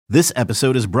This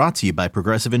episode is brought to you by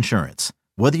Progressive Insurance.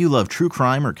 Whether you love true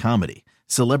crime or comedy,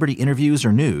 celebrity interviews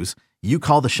or news, you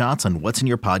call the shots on what's in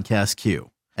your podcast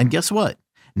queue. And guess what?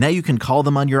 Now you can call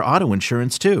them on your auto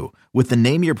insurance too with the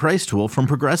Name Your Price tool from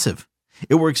Progressive.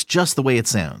 It works just the way it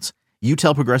sounds. You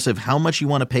tell Progressive how much you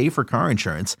want to pay for car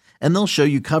insurance, and they'll show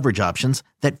you coverage options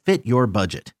that fit your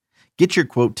budget. Get your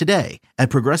quote today at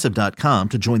Progressive.com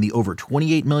to join the over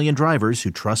 28 million drivers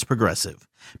who trust Progressive.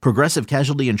 Progressive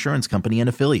Casualty Insurance Company and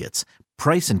Affiliates.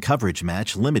 Price and coverage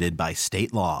match limited by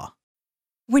state law.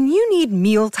 When you need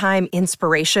mealtime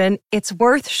inspiration, it's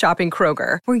worth shopping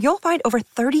Kroger, where you'll find over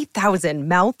 30,000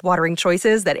 mouth-watering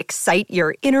choices that excite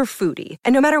your inner foodie.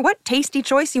 And no matter what tasty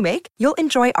choice you make, you'll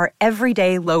enjoy our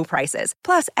everyday low prices,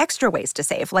 plus extra ways to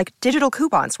save, like digital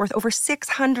coupons worth over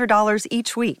 $600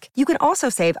 each week. You can also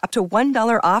save up to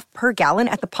 $1 off per gallon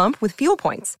at the pump with fuel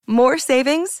points. More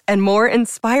savings and more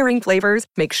inspiring flavors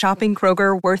make shopping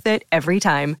Kroger worth it every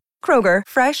time. Kroger,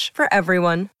 fresh for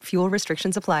everyone. Fuel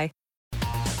restrictions apply.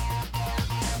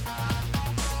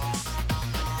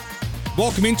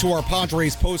 Welcome into our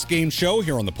Padres postgame show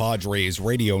here on the Padres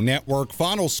Radio Network.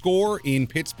 Final score in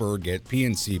Pittsburgh at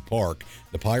PNC Park.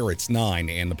 The Pirates 9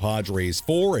 and the Padres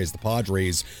 4 as the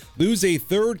Padres lose a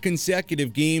third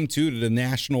consecutive game to the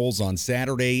Nationals on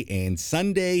Saturday and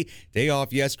Sunday. Day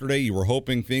off yesterday. You were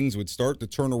hoping things would start to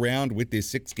turn around with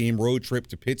this 6-game road trip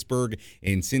to Pittsburgh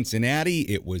and Cincinnati.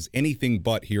 It was anything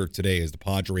but here today as the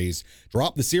Padres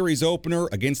dropped the series opener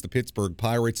against the Pittsburgh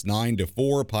Pirates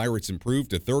 9-4. Pirates improved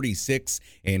to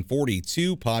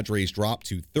 36-42. Padres dropped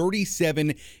to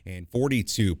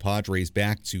 37-42. Padres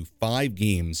back to 5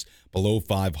 games below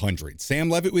 500. Sam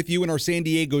Levitt with you in our San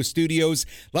Diego studios.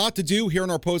 A lot to do here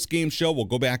in our post-game show. We'll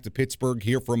go back to Pittsburgh,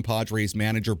 hear from Padres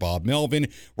manager Bob Melvin.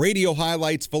 Radio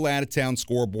highlights, full out-of-town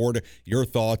scoreboard, your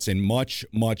thoughts, and much,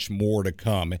 much more to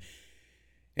come.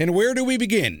 And where do we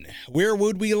begin? Where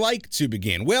would we like to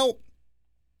begin? Well,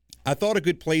 I thought a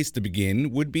good place to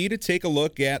begin would be to take a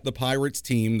look at the Pirates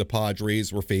team the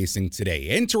Padres were facing today.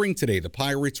 Entering today, the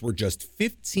Pirates were just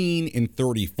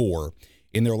 15-34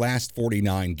 in their last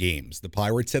 49 games. The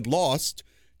Pirates had lost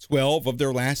 12 of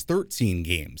their last 13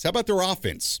 games. How about their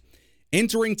offense?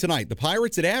 Entering tonight, the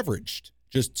Pirates had averaged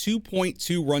just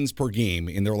 2.2 runs per game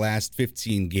in their last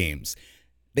 15 games.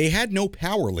 They had no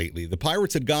power lately. The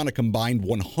Pirates had gone a combined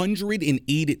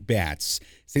 108 at-bats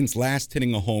since last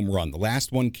hitting a home run. The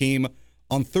last one came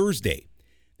on Thursday.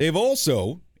 They've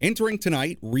also, entering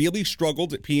tonight, really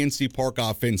struggled at PNC Park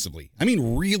offensively. I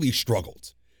mean, really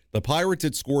struggled. The Pirates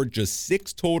had scored just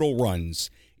 6 total runs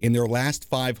in their last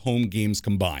 5 home games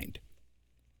combined.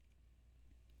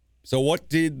 So what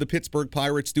did the Pittsburgh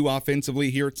Pirates do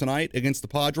offensively here tonight against the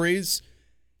Padres?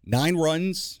 9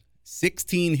 runs,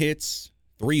 16 hits,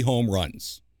 3 home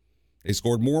runs. They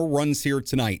scored more runs here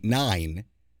tonight, 9,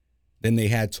 than they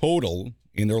had total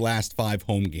in their last 5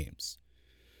 home games.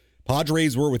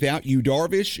 Padres were without Yu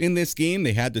Darvish in this game.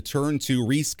 They had to turn to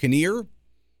Rhys Kinnear.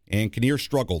 And Kinnear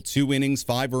struggled. 2 innings,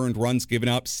 5 earned runs given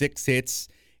up, 6 hits,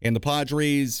 and the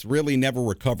Padres really never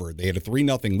recovered. They had a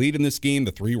 3-0 lead in this game,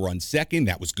 the 3-run second.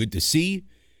 That was good to see.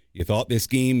 You thought this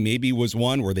game maybe was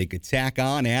one where they could tack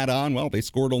on, add on. Well, they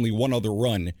scored only 1 other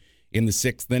run in the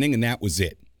 6th inning, and that was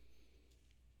it.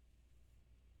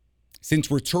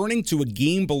 Since returning to a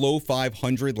game below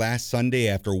 500 last Sunday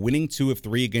after winning 2 of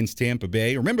 3 against Tampa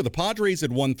Bay, remember the Padres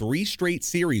had won 3 straight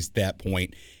series at that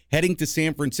point, heading to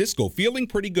San Francisco, feeling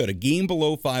pretty good, a game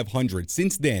below 500.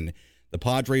 Since then, the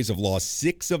Padres have lost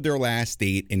 6 of their last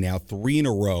 8 and now 3 in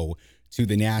a row to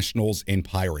the Nationals and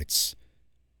Pirates.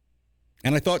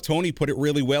 And I thought Tony put it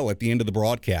really well at the end of the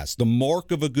broadcast. The mark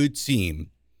of a good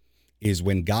team is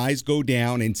when guys go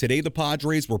down, and today the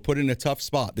Padres were put in a tough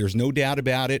spot. There's no doubt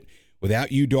about it.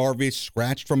 Without Yu Darvish,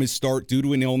 scratched from his start due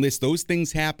to an illness, those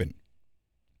things happen.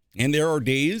 And there are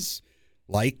days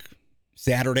like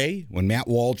Saturday, when Matt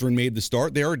Waldron made the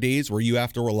start, there are days where you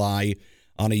have to rely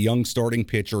on a young starting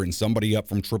pitcher and somebody up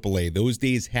from AAA. Those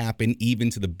days happen even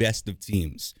to the best of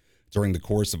teams during the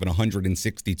course of an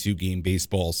 162-game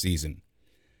baseball season.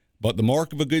 But the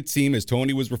mark of a good team, as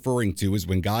Tony was referring to, is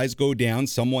when guys go down,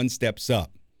 someone steps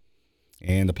up.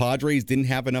 And the Padres didn't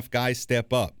have enough guys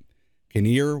step up.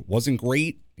 Kinnear wasn't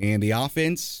great, and the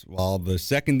offense, while the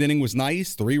second inning was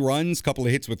nice, 3 runs, couple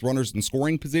of hits with runners in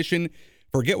scoring position,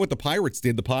 forget what the Pirates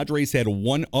did. The Padres had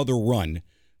 1 other run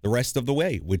the rest of the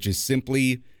way, which is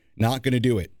simply not going to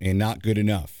do it and not good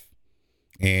enough.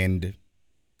 And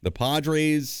the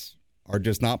Padres are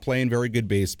just not playing very good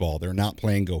baseball. They're not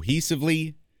playing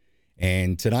cohesively.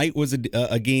 And tonight was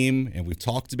a game, and we've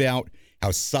talked about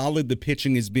how solid the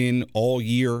pitching has been all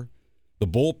year. The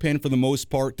bullpen, for the most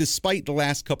part, despite the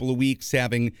last couple of weeks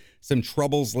having some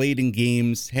troubles late in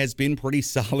games, has been pretty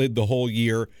solid the whole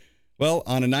year. Well,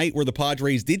 on a night where the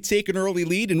Padres did take an early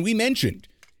lead, and we mentioned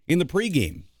in the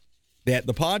pregame that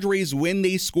the Padres, when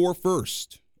they score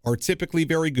first, are typically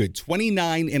very good.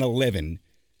 29-11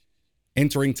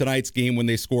 entering tonight's game when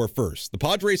they score first. The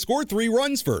Padres scored 3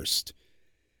 runs first,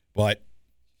 but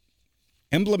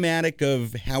emblematic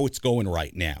of how it's going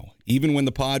right now. Even when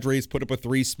the Padres put up a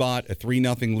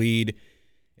 3-0 lead,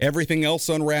 everything else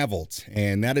unraveled,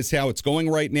 and that is how it's going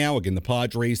right now. Again, the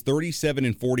Padres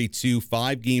 37-42,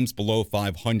 5 games below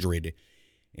 500,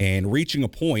 and reaching a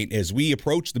point as we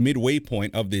approach the midway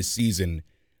point of this season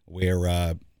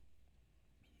where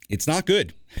it's not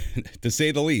good, to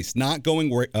say the least. Not going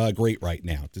great right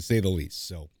now, to say the least.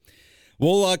 So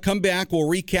we'll come back. We'll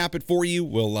recap it for you.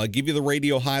 We'll give you the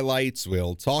radio highlights.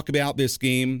 We'll talk about this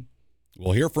game.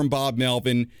 We'll hear from Bob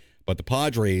Melvin. But the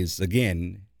Padres,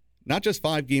 again, not just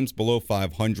 5 games below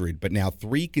 500, but now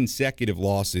 3 consecutive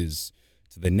losses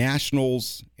to the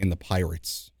Nationals and the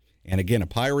Pirates. And again, a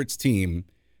Pirates team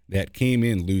that came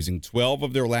in losing 12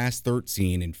 of their last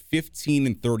 13 and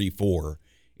 15-34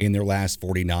 in their last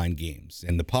 49 games.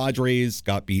 And the Padres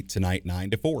got beat tonight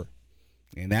 9-4.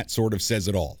 And that sort of says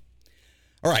it all.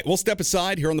 All right, we'll step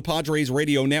aside here on the Padres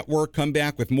Radio Network. Come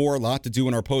back with more. A lot to do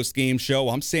in our post-game show.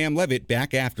 I'm Sam Levitt,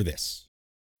 back after this.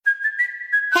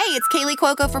 Hey, it's Kaylee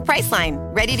Cuoco for Priceline.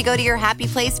 Ready to go to your happy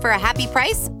place for a happy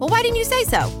price? Well, why didn't you say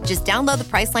so? Just download the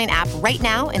Priceline app right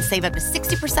now and save up to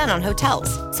 60% on hotels.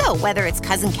 So whether it's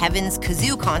Cousin Kevin's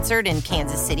Kazoo Concert in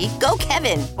Kansas City, go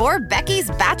Kevin, or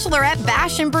Becky's Bachelorette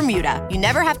Bash in Bermuda, you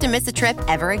never have to miss a trip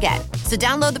ever again. So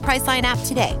download the Priceline app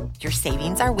today. Your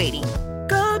savings are waiting.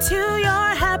 Go to your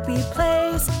happy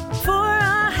place for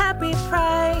a happy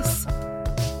price.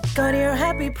 Go to your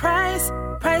happy price,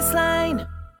 Priceline.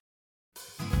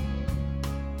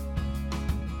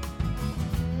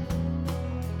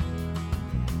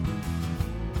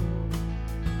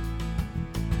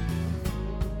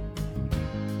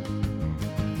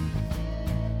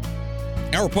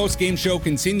 Our post-game show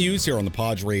continues here on the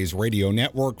Padres Radio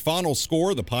Network. Final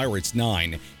score, the Pirates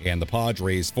 9 and the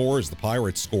Padres 4 as the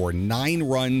Pirates score 9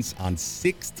 runs on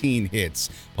 16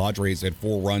 hits. Padres had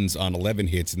 4 runs on 11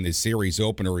 hits in this series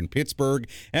opener in Pittsburgh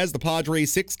as the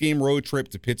Padres' 6-game road trip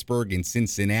to Pittsburgh and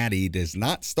Cincinnati does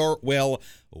not start well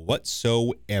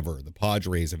whatsoever. The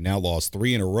Padres have now lost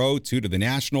 3 in a row, 2 to the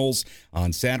Nationals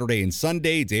on Saturday and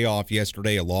Sunday. Day off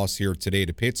yesterday, a loss here today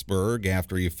to Pittsburgh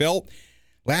after you felt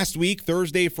last week,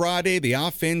 Thursday, Friday, the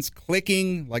offense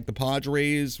clicking like the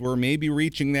Padres were maybe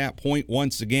reaching that point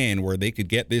once again where they could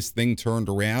get this thing turned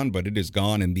around, but it has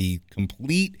gone in the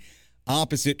complete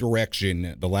opposite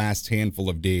direction the last handful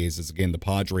of days as, again, the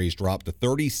Padres dropped to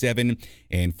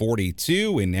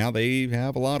 37-42, and now they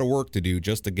have a lot of work to do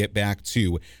just to get back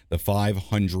to the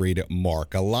 500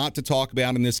 mark. A lot to talk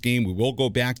about in this game. We will go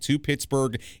back to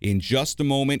Pittsburgh in just a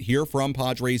moment, hear from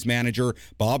Padres manager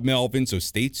Bob Melvin, so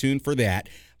stay tuned for that.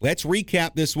 Let's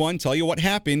recap this one, tell you what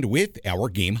happened with our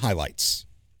game highlights.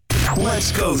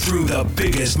 Let's go through the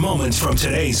biggest moments from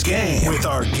today's game with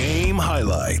our game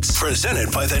highlights.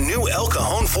 Presented by the new El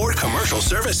Cajon Ford Commercial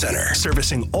Service Center.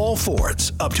 Servicing all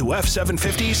Fords up to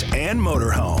F-750s and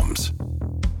motorhomes.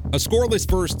 A scoreless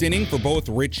first inning for both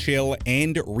Rich Hill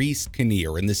and Reese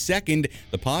Kinnear. In the second,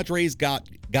 the Padres got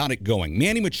it going.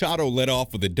 Manny Machado led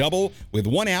off with a double. With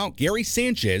 1 out, Gary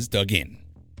Sanchez dug in.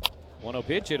 1-0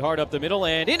 pitch, hit hard up the middle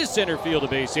and into center field, a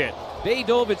base hit. Bay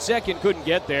dove at second, couldn't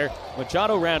get there.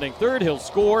 Machado rounding third, he'll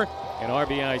score. An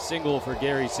RBI single for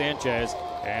Gary Sanchez,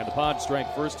 and the Pods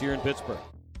strike first here in Pittsburgh.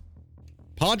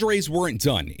 Padres weren't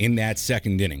done in that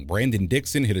second inning. Brandon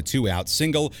Dixon hit a 2-out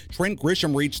single. Trent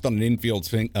Grisham reached on an infield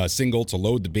single to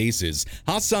load the bases.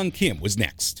 Ha-Sung Kim was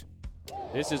next.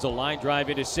 This is a line drive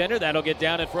into center. That'll get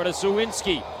down in front of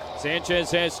Sawinski.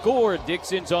 Sanchez has scored.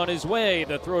 Dixon's on his way.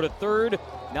 The throw to third,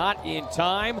 not in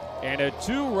time. And a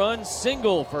 2-run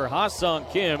single for Ha-Sung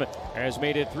Kim has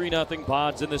made it 3-0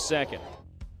 Pods in the second.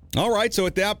 All right, so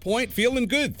at that point, feeling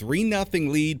good. 3-0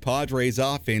 lead, Padres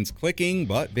offense clicking,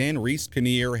 but then Reese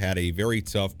Kinnear had a very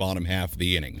tough bottom half of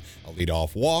the inning. A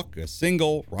leadoff walk, a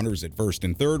single, runners at first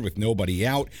and third with nobody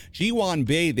out. Ji-Hwan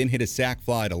Bae then hit a sac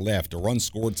fly to left. A run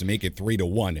scored to make it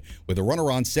 3-1. With a runner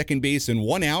on second base and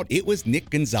 1 out, it was Nick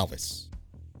Gonzalez.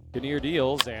 Kinnear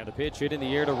deals, and a pitch hit in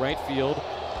the air to right field.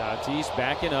 Tatis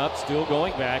backing up, still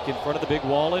going back in front of the big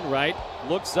wall in right.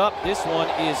 Looks up, this one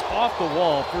is off the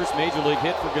wall. First major league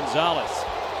hit for Gonzalez.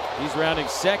 He's rounding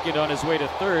second on his way to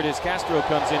third as Castro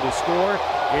comes in to score.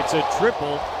 It's a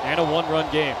triple and a 1-run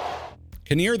game.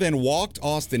 Kinnear then walked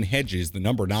Austin Hedges, the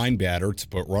number 9 batter, to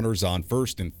put runners on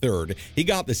first and third. He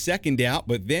got the second out,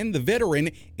 but then the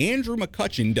veteran Andrew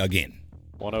McCutchen dug in.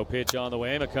 1-0 pitch on the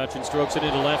way. McCutchen strokes it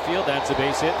into left field. That's a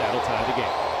base hit. That'll tie the game.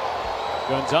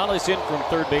 Gonzalez in from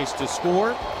third base to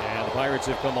score, and the Pirates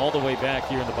have come all the way back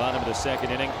here in the bottom of the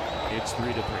second inning. It's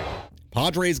 3-3.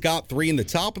 Padres got 3 in the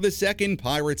top of the second.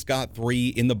 Pirates got 3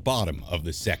 in the bottom of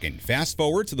the second. Fast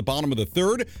forward to the bottom of the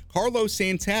third. Carlos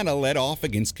Santana led off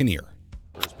against Kinnear.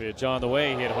 First pitch on the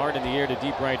way, hit hard in the air to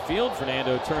deep right field.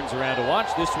 Fernando turns around to watch.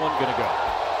 This one gonna go.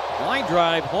 Line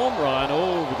drive, home run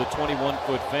over the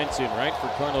 21-foot fence in right for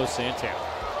Carlos Santana.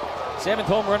 7th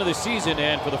home run of the season,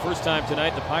 and for the first time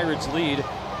tonight, the Pirates lead.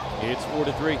 It's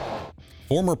 4-3.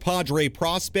 Former Padre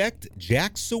prospect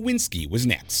Jack Sawinski was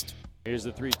next. Here's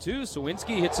the 3-2.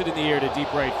 Sawinski hits it in the air to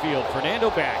deep right field.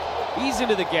 Fernando back. He's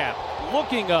into the gap.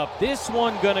 Looking up. This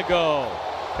one gonna go.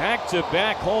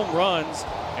 Back-to-back home runs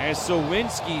as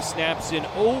Sawinski snaps in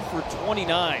 0 for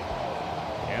 29.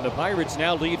 And the Pirates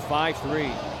now lead 5-3.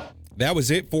 That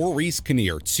was it for Reese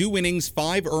Kinnear. 2 innings,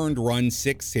 5 earned runs,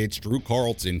 6 hits. Drew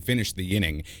Carlton finished the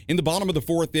inning. In the bottom of the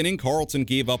 4th inning, Carlton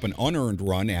gave up an unearned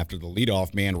run after the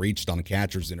leadoff man reached on a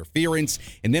catcher's interference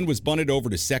and then was bunted over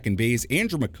to second base.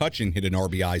 Andrew McCutchen hit an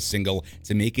RBI single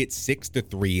to make it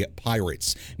 6-3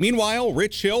 Pirates. Meanwhile,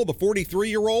 Rich Hill, the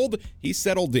 43-year-old, he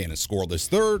settled in. A scoreless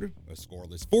third, a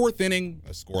scoreless 4th inning,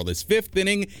 a scoreless 5th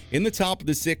inning. In the top of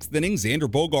the 6th inning,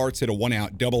 Xander Bogaerts hit a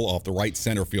 1-out double off the right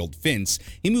center field fence.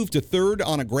 He moved to third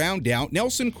on a ground out.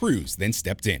 Nelson Cruz then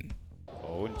stepped in.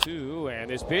 0-2, and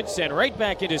this pitch sent right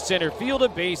back into center field, a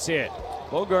base hit.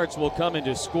 Bogaerts will come in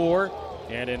to score,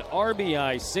 and an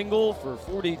RBI single for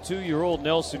 42-year-old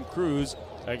Nelson Cruz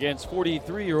against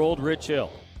 43-year-old Rich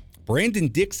Hill. Brandon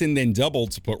Dixon then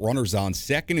doubled to put runners on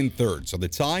second and third, so the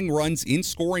tying runs in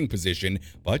scoring position,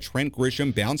 but Trent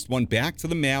Grisham bounced one back to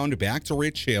the mound, back to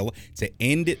Rich Hill to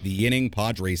end the inning.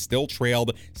 Padres still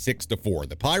trailed 6-4.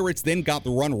 The Pirates then got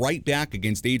the run right back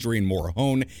against Adrian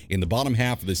Morahone in the bottom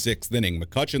half of the 6th inning.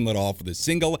 McCutchen led off with a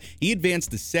single. He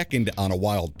advanced to second on a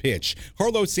wild pitch.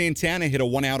 Carlos Santana hit a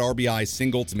 1-out RBI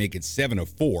single to make it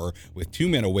 7-4. With 2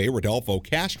 men away, Rodolfo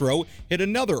Castro hit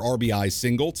another RBI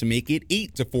single to make it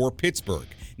 8-4 Pittsburgh.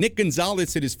 Nick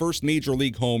Gonzalez hit his first major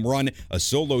league home run, a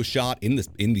solo shot in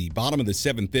the bottom of the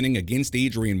 7th inning against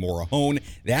Adrian Morahone.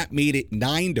 That made it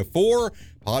 9-4.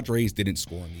 Padres didn't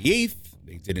score in the 8th.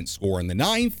 They didn't score in the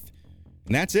 9th.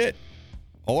 And that's it.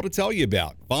 All to tell you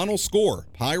about. Final score,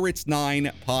 Pirates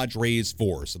 9, Padres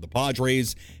 4. So the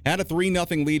Padres had a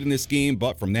 3-0 lead in this game,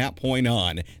 but from that point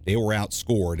on, they were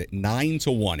outscored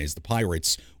 9-1 as the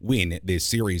Pirates win this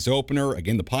series opener.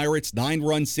 Again, the Pirates, 9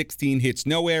 runs, 16 hits,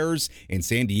 no errors, and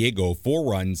San Diego,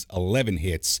 4 runs, 11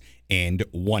 hits, and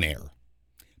 1 error.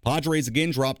 Padres again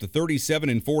dropped to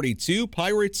 37-42.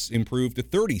 Pirates improved to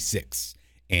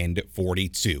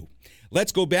 36-42.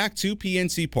 Let's go back to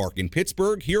PNC Park in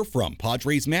Pittsburgh, hear from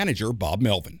Padres manager Bob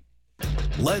Melvin.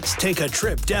 Let's take a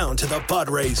trip down to the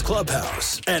Padres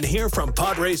clubhouse and hear from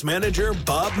Padres manager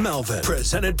Bob Melvin.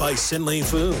 Presented by Sinley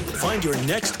Food. Find your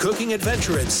next cooking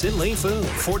adventure at Sinley Food,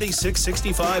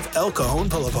 4665 El Cajon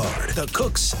Boulevard, the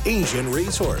Cook's Asian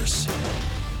Resource.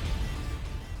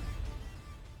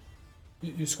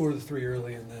 You score the 3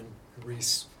 early, and then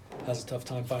Reese has a tough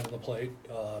time finding the plate,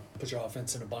 put your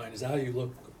offense in a bind. Is that how you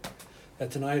look at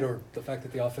tonight, or the fact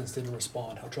that the offense didn't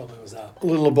respond? How troubling was that? A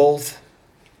little of both.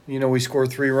 You know, we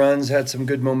scored 3 runs, had some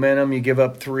good momentum. You give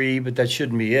up 3, but that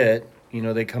shouldn't be it. You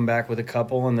know, they come back with a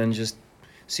couple and then just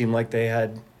seemed like they had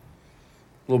a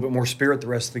little bit more spirit the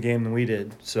rest of the game than we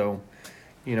did. So,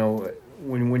 you know,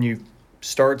 when you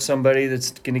start somebody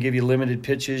that's going to give you limited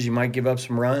pitches, you might give up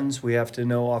some runs. We have to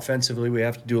know offensively we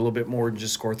have to do a little bit more than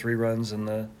just score 3 runs in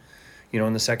the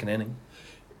second inning.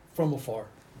 From afar,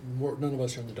 none of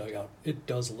us are in the dugout. It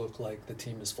does look like the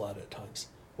team is flat at times.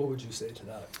 What would you say to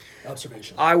that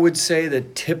observation? I would say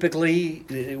that typically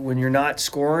when you're not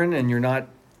scoring and you're not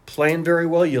playing very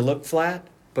well, you look flat.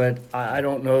 But I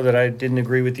don't know that I didn't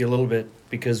agree with you a little bit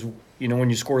because, you know, when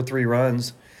you score 3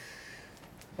 runs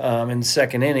in the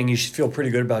second inning, you should feel pretty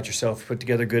good about yourself, put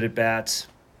together good at-bats,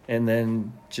 and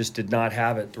then just did not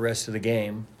have it the rest of the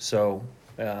game. So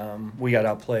we got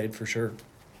outplayed for sure.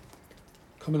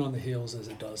 Coming on the heels as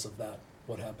it does of that,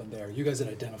 what happened there? You guys had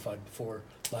identified before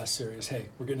last series, hey,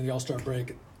 we're getting the All-Star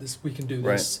break. We can do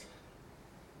this. Right.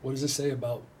 What does this say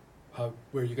about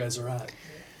where you guys are at?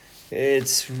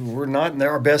 We're not in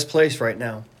our best place right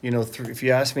now. You know, if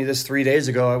you asked me this 3 days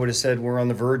ago, I would have said we're on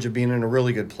the verge of being in a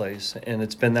really good place. And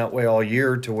it's been that way all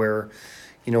year to where,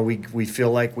 you know, we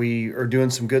feel like we are doing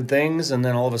some good things, and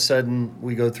then all of a sudden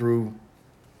we go through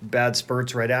bad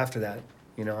spurts right after that.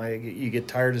 You know, you get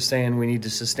tired of saying we need to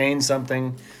sustain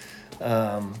something.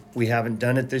 We haven't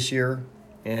done it this year,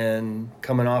 and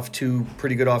coming off 2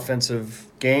 pretty good offensive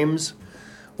games,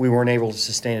 we weren't able to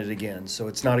sustain it again. So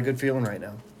it's not a good feeling right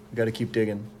now. We got to keep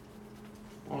digging.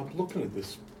 Well, I'm looking at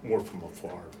this more from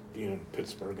afar, being in a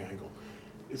Pittsburgh angle.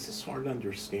 Is this hard to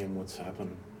understand what's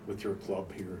happened with your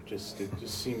club here? It just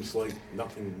seems like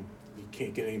nothing. You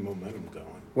can't get any momentum going.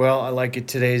 Well, I like it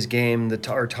today's game.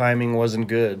 Our timing wasn't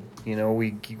good. You know,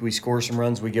 we score some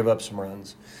runs, we give up some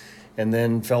runs, and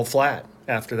then fell flat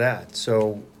after that.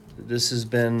 So this has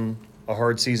been a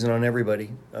hard season on everybody.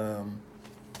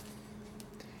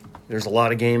 There's a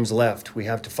lot of games left. We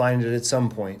have to find it at some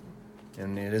point,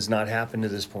 and it has not happened to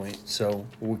this point. So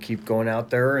we'll keep going out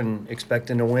there and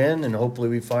expecting to win, and hopefully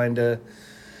we find a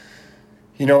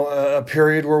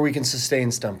period where we can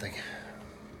sustain something.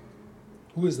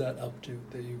 Who is that up to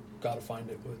that you got to find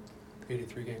it with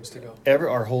 83 games to go?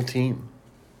 Our whole team.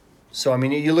 So, I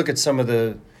mean, you look at some of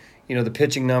the, the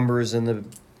pitching numbers and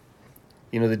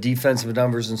the defensive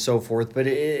numbers and so forth, but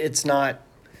it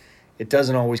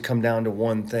doesn't always come down to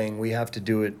one thing. We have to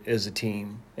do it as a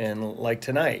team. And like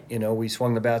tonight, we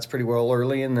swung the bats pretty well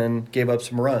early and then gave up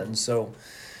some runs. So,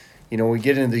 we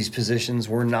get into these positions,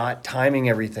 we're not timing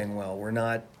everything well. We're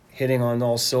not hitting on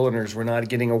all cylinders. We're not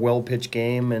getting a well-pitched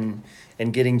game and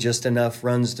getting just enough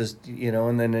runs to,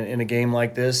 and then in a game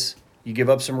like this, you give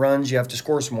up some runs, you have to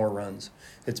score some more runs.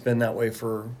 It's been that way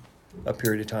for a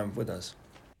period of time with us.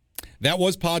 That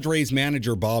was Padres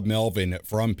manager Bob Melvin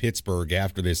from Pittsburgh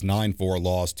after this 9-4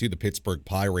 loss to the Pittsburgh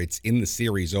Pirates in the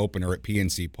series opener at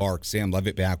PNC Park. Sam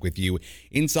Levitt back with you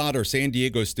inside our San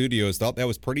Diego studios. Thought that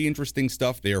was pretty interesting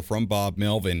stuff there from Bob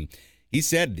Melvin. He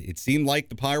said it seemed like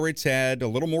the Pirates had a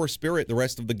little more spirit the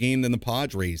rest of the game than the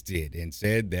Padres did, and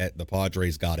said that the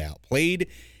Padres got outplayed.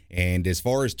 And as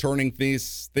far as turning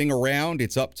this thing around,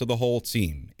 it's up to the whole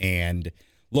team. And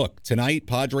look, tonight,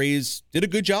 Padres did a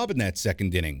good job in that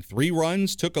second inning. 3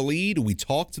 runs, took a lead. We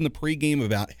talked in the pregame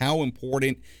about how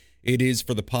important it is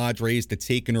for the Padres to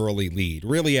take an early lead,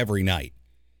 really every night.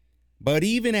 But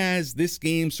even as this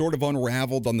game sort of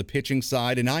unraveled on the pitching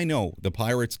side, and I know the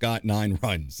Pirates got 9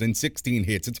 runs and 16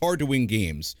 hits. It's hard to win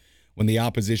games when the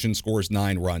opposition scores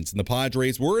 9 runs. And the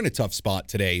Padres were in a tough spot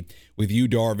today with Yu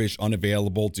Darvish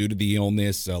unavailable due to the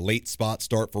illness, a late spot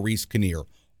start for Reese Kinnear.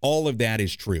 All of that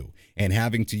is true. And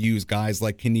having to use guys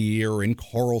like Kinnear and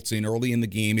Carlton early in the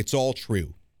game, it's all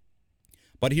true.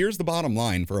 But here's the bottom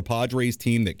line for a Padres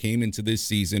team that came into this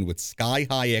season with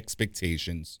sky-high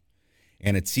expectations,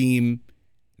 and a team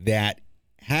that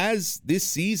has this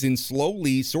season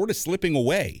slowly sort of slipping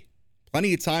away.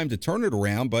 Plenty of time to turn it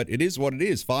around, but it is what it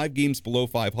is. 5 games below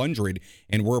 500,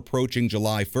 and we're approaching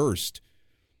July 1st.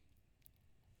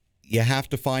 You have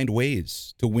to find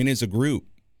ways to win as a group.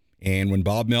 And when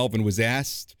Bob Melvin was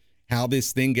asked how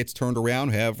this thing gets turned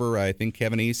around, however, I think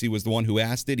Kevin Acee was the one who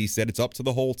asked it, he said it's up to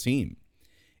the whole team.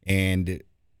 And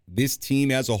this team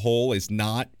as a whole is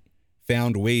not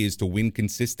found ways to win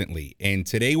consistently. And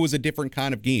today was a different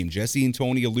kind of game. Jesse and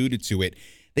Tony alluded to it.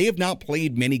 They have not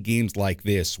played many games like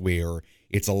this where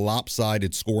it's a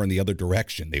lopsided score in the other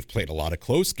direction. They've played a lot of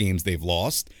close games they've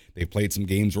lost. They've played some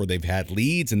games where they've had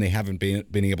leads and they haven't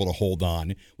been able to hold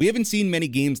on. We haven't seen many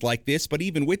games like this, but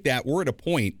even with that, we're at a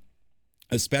point,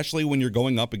 especially when you're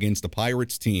going up against a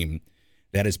Pirates team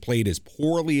that has played as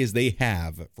poorly as they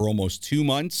have for almost 2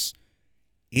 months.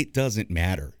 It doesn't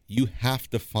matter. You have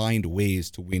to find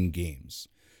ways to win games.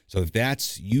 So if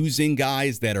that's using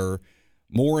guys that are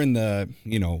more in the,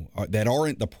 that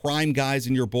aren't the prime guys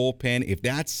in your bullpen, if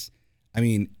that's,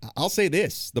 I'll say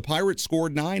this. The Pirates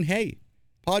scored 9. Hey,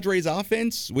 Padres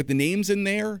offense with the names in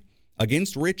there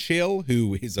against Rich Hill,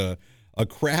 who is a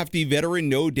crafty veteran,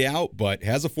 no doubt, but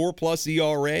has a 4+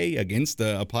 ERA against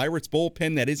a Pirates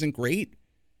bullpen that isn't great.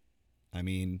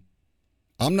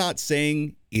 I'm not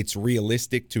saying it's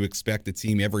realistic to expect a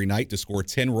team every night to score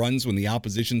 10 runs when the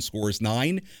opposition scores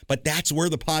 9, but that's where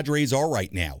the Padres are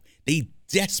right now. They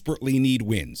desperately need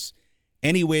wins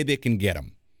any way they can get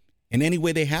them and any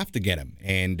way they have to get them.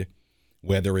 And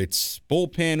whether it's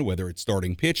bullpen, whether it's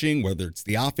starting pitching, whether it's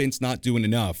the offense not doing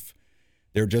enough,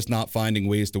 they're just not finding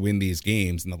ways to win these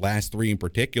games. And the last 3 in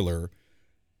particular,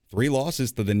 3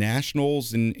 losses to the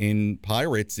Nationals and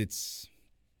Pirates, is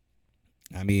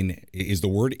the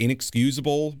word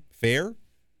inexcusable fair?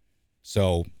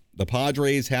 So the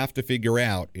Padres have to figure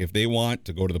out if they want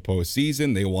to go to the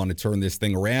postseason, they want to turn this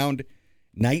thing around,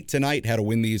 night to night, how to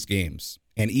win these games.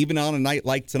 And even on a night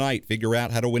like tonight, figure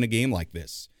out how to win a game like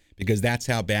this, because that's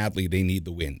how badly they need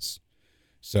the wins.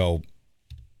 So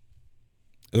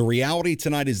The reality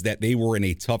tonight is that they were in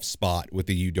a tough spot with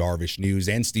the Yu Darvish news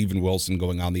and Steven Wilson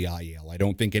going on the IL. I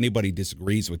don't think anybody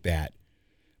disagrees with that,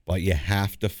 but you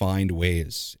have to find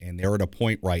ways. And they're at a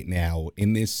point right now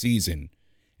in this season,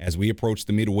 as we approach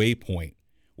the midway point,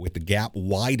 with the gap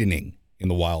widening in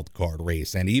the wild card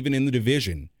race and even in the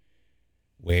division,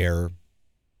 where,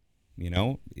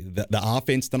 the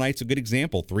offense tonight's a good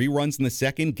example. 3 runs in the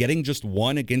second, getting just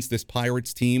 1 against this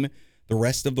Pirates team. The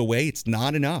rest of the way, it's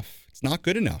not enough. It's not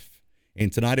good enough.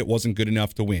 And tonight it wasn't good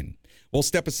enough to win. We'll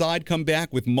step aside, come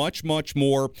back with much, much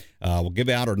more. We'll give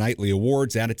out our nightly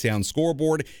awards, Out of Town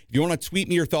Scoreboard. If you want to tweet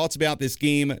me your thoughts about this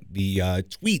game, the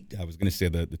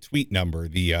tweet number,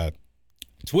 the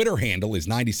Twitter handle is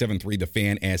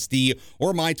 973thefan SD,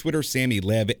 or my Twitter, Sammy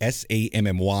Lev,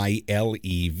 SAMMYLEV.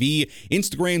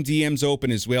 Instagram DMs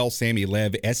open as well, Sammy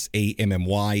Lev, SAMMYLEV.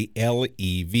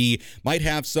 Might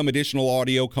have some additional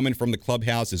audio coming from the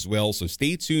clubhouse as well, so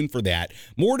stay tuned for that.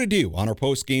 More to do on our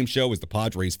post-game show as the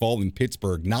Padres fall in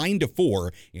Pittsburgh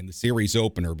 9-4 in the series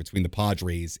opener between the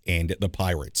Padres and the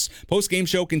Pirates. Post-game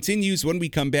show continues when we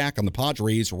come back on the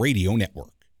Padres Radio Network.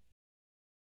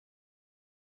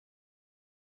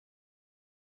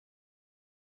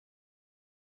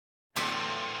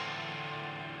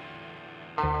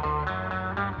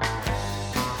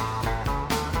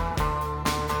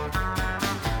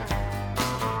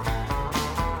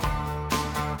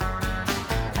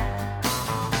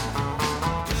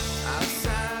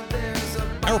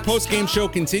 Our post-game show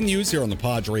continues here on the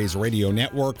Padres Radio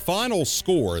Network. Final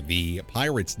score, the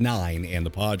Pirates 9 and the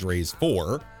Padres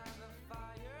 4.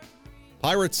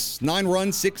 Pirates 9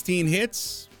 runs, 16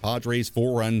 hits. Padres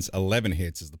 4 runs, 11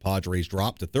 hits as the Padres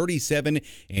drop to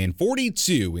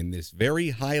 37-42 in this very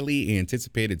highly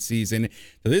anticipated season.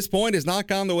 To this point, has not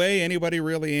gone the way anybody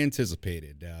really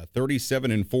anticipated.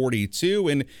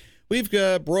 37-42, and we've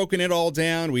broken it all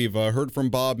down. We've heard from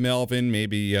Bob Melvin.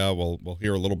 Maybe we'll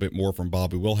hear a little bit more from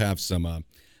Bob. We will have some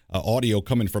audio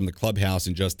coming from the clubhouse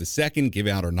in just a second. Give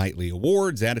out our nightly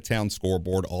awards, Out of Town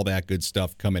Scoreboard, all that good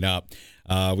stuff coming up.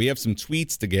 We have some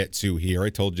tweets to get to here. I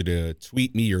told you to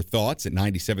tweet me your thoughts at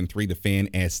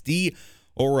 973thefan SD.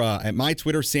 Or at my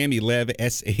Twitter, Sammy Lev,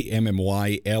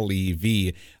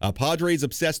 SAMMYLEV. Padres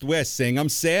Obsessed West saying, I'm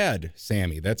sad,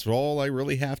 Sammy. That's all I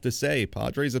really have to say.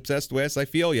 Padres Obsessed West, I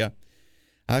feel you.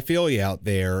 I feel you out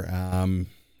there.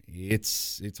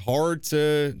 It's hard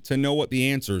to know what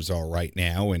the answers are right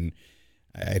now. And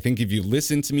I think if you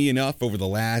listen to me enough over the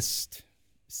last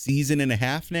season and a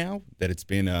half now, that it's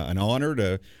been an honor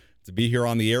to be here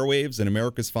on the airwaves in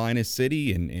America's finest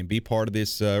city and be part of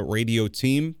this radio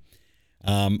team.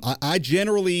 I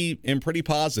generally am pretty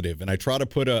positive, and I try to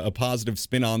put a positive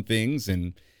spin on things.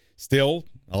 And still,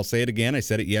 I'll say it again. I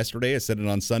said it yesterday. I said it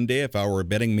on Sunday. If I were a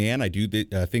betting man, I do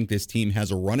think this team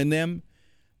has a run in them.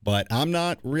 But I'm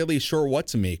not really sure what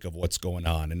to make of what's going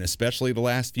on, and especially the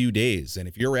last few days. And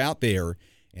if you're out there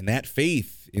and that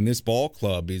faith in this ball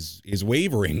club is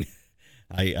wavering,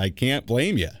 I can't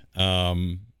blame you.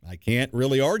 I can't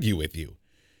really argue with you.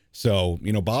 So,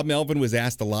 Bob Melvin was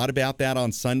asked a lot about that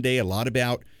on Sunday, a lot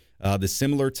about the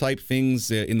similar type things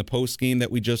in the postgame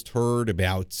that we just heard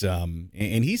about.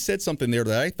 And he said something there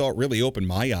that I thought really opened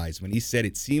my eyes when he said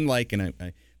it seemed like,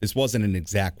 and this wasn't an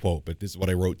exact quote, but this is what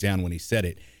I wrote down when he said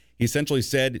it. He essentially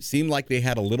said it seemed like they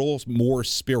had a little more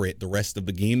spirit the rest of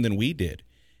the game than we did.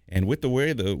 And with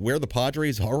where the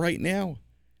Padres are right now,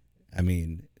 I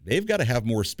mean, they've got to have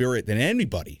more spirit than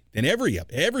anybody, than every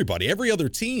other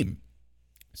team.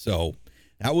 So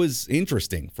that was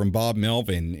interesting from Bob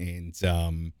Melvin,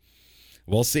 and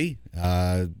we'll see.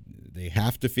 They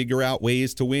have to figure out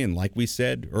ways to win, like we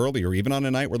said earlier, even on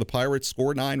a night where the Pirates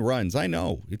score 9 runs. I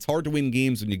know it's hard to win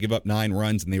games when you give up 9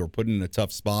 runs, and they were put in a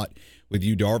tough spot with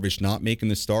Yu Darvish not making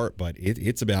the start, but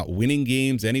it's about winning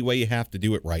games any way you have to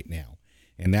do it right now.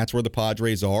 And that's where the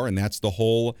Padres are, and that's the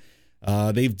hole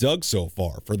they've dug so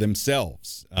far for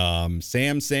themselves.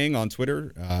 Sam saying on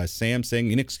Twitter,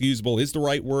 inexcusable is the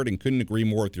right word and couldn't agree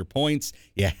more with your points.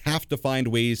 You have to find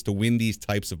ways to win these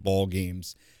types of ball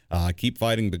games. Keep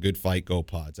fighting the good fight. Go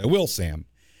Pods. I will, Sam.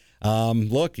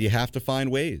 Look, you have to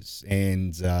find ways,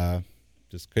 and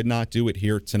just could not do it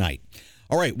here tonight.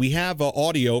 All right, we have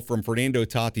audio from Fernando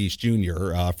Tatis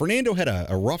Jr. Fernando had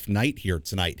a rough night here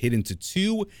tonight, hit into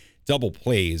 2 double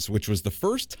plays, which was the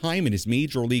first time in his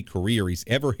major league career he's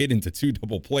ever hit into 2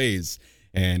 double plays.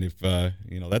 And if,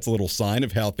 that's a little sign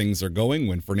of how things are going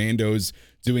when Fernando's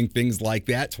doing things like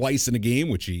that twice in a game,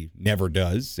 which he never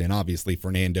does. And obviously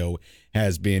Fernando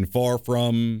has been far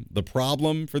from the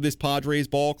problem for this Padres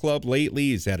ball club lately.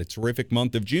 He's had a terrific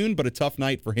month of June, but a tough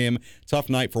night for him. Tough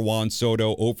night for Juan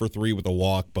Soto, 0 for 3 with a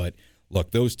walk. But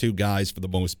look, those two guys, for the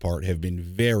most part, have been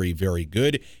very, very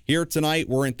good. Here tonight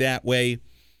weren't that way.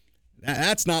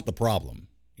 That's not the problem.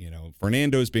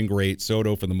 Fernando's been great.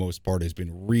 Soto, for the most part, has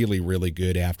been really, really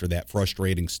good after that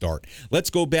frustrating start. Let's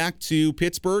go back to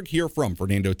Pittsburgh, hear from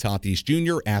Fernando Tatis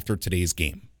Jr. after today's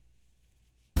game.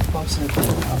 Bob said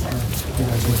that after you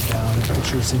guys went down, it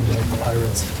sure seemed like the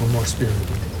Pirates were more spirited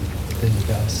than you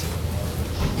guys.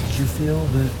 Did you feel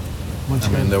that once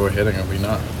they were hitting and we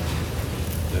not.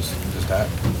 Just that.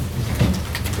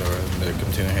 They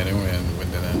continue hitting and we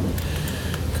didn't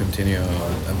continue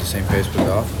at the same pace with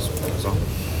the offense. That's all.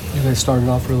 You guys started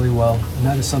off really well, and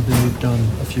that is something we've done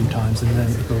a few times, and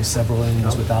then it goes several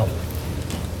innings without.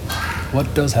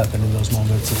 What does happen in those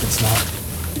moments if it's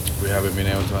not? We haven't been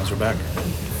able to answer back.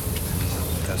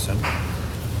 That's simple.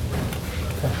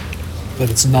 Okay. But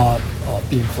it's not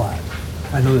being flat.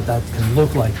 I know that can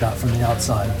look like that from the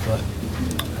outside, but...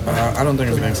 I don't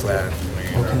think it's being flat.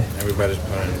 Okay. Everybody's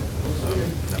putting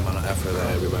the amount of effort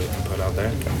that everybody can put out there,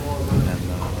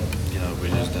 and we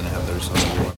just didn't have the results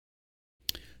we want.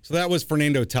 So that was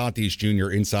Fernando Tatis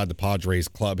Jr. inside the Padres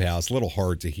clubhouse. A little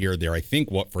hard to hear there. I think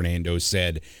what Fernando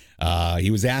said,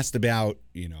 he was asked about,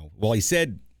 he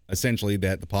said essentially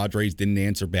that the Padres didn't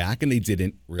answer back, and they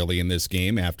didn't really in this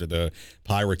game after the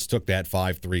Pirates took that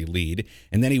 5-3 lead.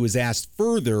 And then he was asked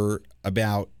further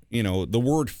about, the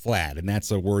word flat, and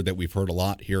that's a word that we've heard a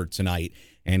lot here tonight.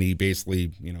 And he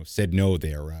basically, said no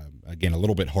there. Again, a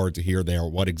little bit hard to hear there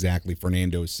what exactly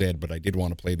Fernando said, but I did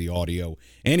want to play the audio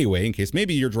anyway in case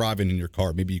maybe you're driving in your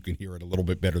car. Maybe you can hear it a little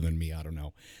bit better than me. I don't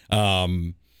know.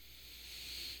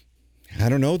 I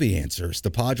don't know the answers. The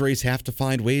Padres have to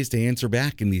find ways to answer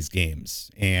back in these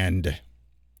games. And,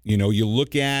 you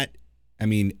look at,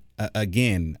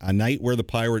 again, a night where the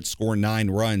Pirates score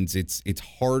 9 runs, it's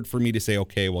hard for me to say,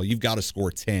 okay, well, you've got to score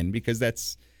 10 because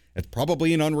that's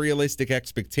probably an unrealistic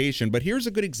expectation. But here's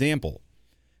a good example.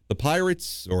 The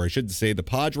Pirates, or I should say the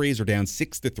Padres, are down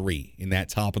 6-3 in that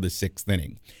top of the 6th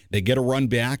inning. They get a run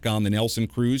back on the Nelson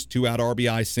Cruz 2-out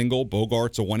RBI single.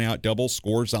 Bogart's a 1-out double,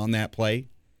 scores on that play.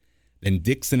 Then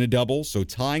Dixon a double, so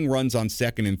tying runs on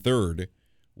second and third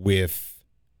with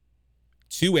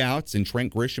 2 outs and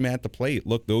Trent Grisham at the plate.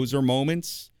 Look, those are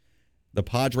moments the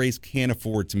Padres can't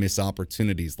afford to miss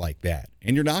opportunities like that.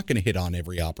 And you're not going to hit on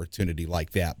every opportunity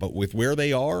like that. But with where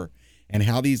they are and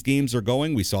how these games are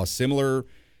going, we saw similar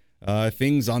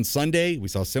things on Sunday. We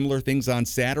saw similar things on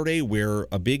Saturday where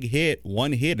a big hit,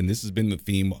 one hit, and this has been the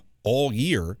theme all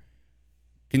year,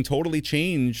 can totally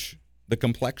change the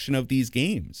complexion of these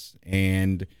games.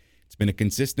 And it's been a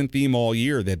consistent theme all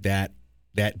year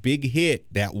that big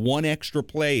hit, that one extra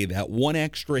play, that one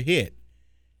extra hit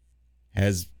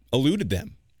has eluded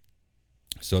them.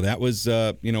 So that was,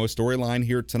 a storyline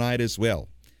here tonight as well.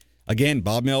 Again,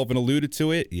 Bob Melvin alluded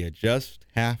to it. You just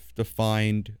have to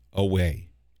find a way.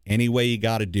 Any way you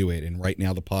got to do it. And right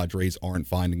now the Padres aren't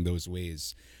finding those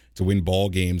ways to win ball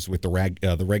games with the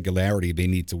regularity they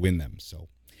need to win them. So,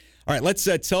 all right, let's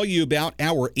tell you about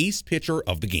our ace pitcher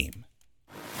of the game.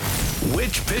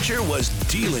 Which pitcher was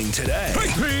dealing today?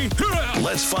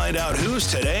 Let's find out who's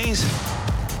today's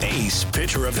ace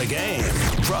pitcher of the game.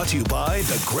 Brought to you by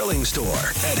The Grilling Store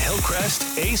at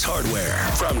Hillcrest Ace Hardware.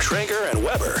 From Traeger and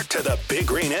Weber to the Big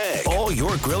Green Egg, all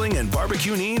your grilling and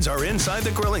barbecue needs are inside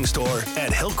The Grilling Store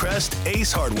at Hillcrest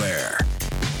Ace Hardware.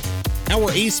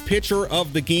 Our ace pitcher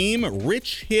of the game,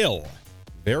 Rich Hill.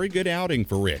 Very good outing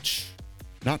for Rich.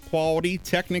 Not quality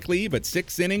technically, but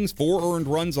 6 innings, 4 earned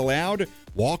runs allowed,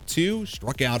 walked 2,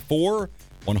 struck out 4,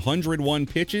 101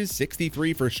 pitches,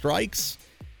 63 for strikes.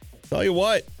 Tell you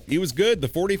what, he was good, the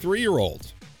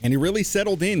 43-year-old. And he really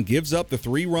settled in, gives up the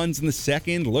 3 runs in the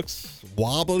second, looks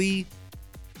wobbly.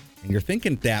 And you're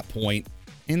thinking at that point,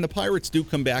 and the Pirates do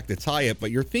come back to tie it, but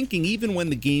you're thinking even when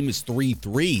the game is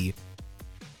 3-3,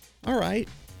 all right,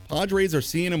 Padres are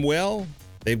seeing him well.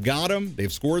 They've got him.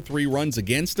 They've scored 3 runs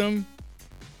against him.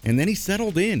 And then he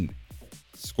settled in.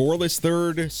 Scoreless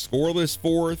third, scoreless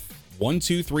fourth,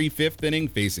 1-2-3 fifth inning,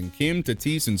 facing Kim,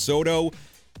 Tatis, and Soto.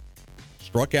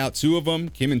 Struck out 2 of them,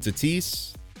 Kim and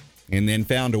Tatis, and then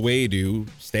found a way to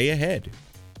stay ahead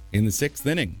in the 6th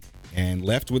inning and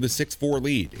left with a 6-4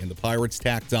 lead. And the Pirates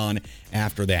tacked on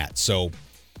after that. So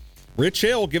Rich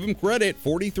Hill, give him credit,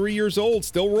 43 years old,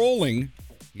 still rolling.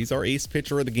 He's our ace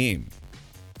pitcher of the game.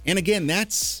 And again,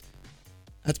 that's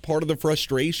part of the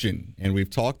frustration. And we've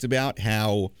talked about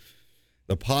how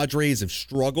the Padres have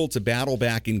struggled to battle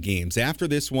back in games. After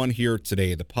this one here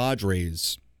today, the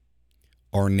Padres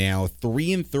are now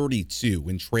 3-32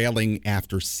 and trailing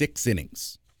after 6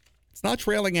 innings. It's not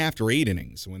trailing after 8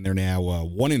 innings when they're now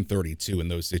 1-32 in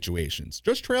those situations.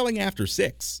 Just trailing after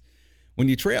 6. when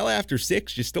you trail after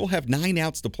 6, you still have 9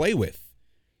 outs to play with.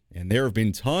 And there have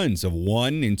been tons of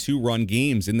 1- and 2-run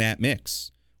games in that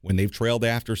mix when they've trailed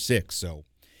after 6. So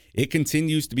it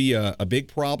continues to be a big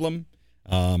problem.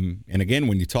 And again,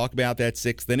 when you talk about that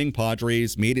 6th inning,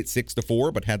 Padres made it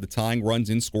 6-4, but had the tying runs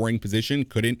in scoring position,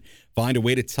 couldn't find a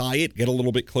way to tie it, get a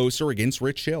little bit closer against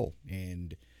Rich Hill.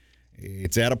 And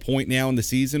it's at a point now in the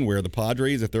season where the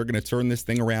Padres, if they're going to turn this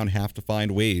thing around, have to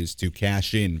find ways to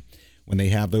cash in when they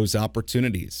have those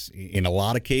opportunities in a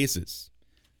lot of cases.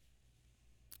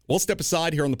 We'll step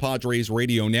aside here on the Padres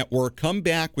Radio Network. Come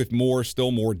back with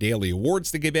still more daily awards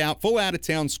to give out, full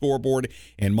out-of-town scoreboard,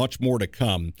 and much more to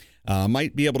come.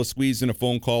 Might be able to squeeze in a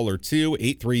phone call or two.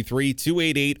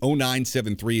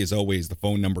 833-288-0973 is always the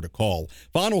phone number to call.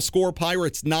 Final score,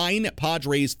 Pirates 9,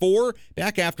 Padres 4.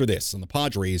 Back after this on the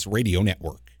Padres Radio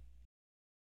Network.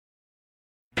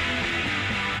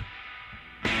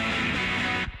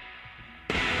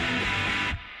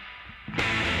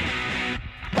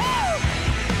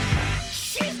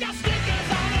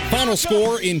 Final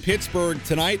score in Pittsburgh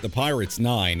tonight, the Pirates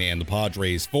 9 and the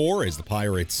Padres 4, as the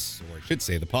Pirates, or I should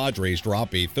say the Padres,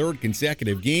 drop a third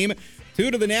consecutive game, 2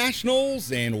 to the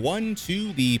Nationals and 1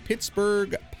 to the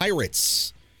Pittsburgh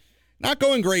Pirates. Not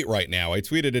going great right now. I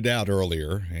tweeted it out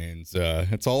earlier, and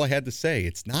that's all I had to say.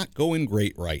 It's not going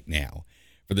great right now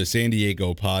for the San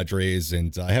Diego Padres,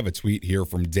 and I have a tweet here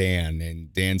from Dan,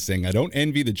 and Dan saying, I don't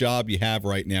envy the job you have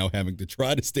right now, having to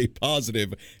try to stay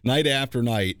positive night after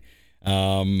night.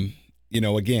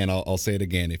 Again, I'll say it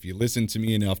again. If you listen to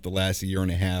me enough the last year and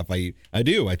a half, I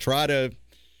do. I try to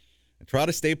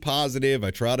stay positive. I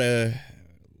try to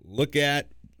look at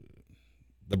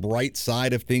the bright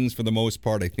side of things for the most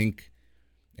part. I think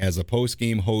as a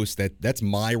post-game host, that's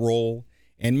my role.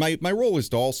 And my role is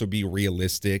to also be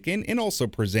realistic and also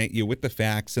present you with the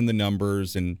facts and the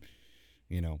numbers. And,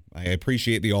 I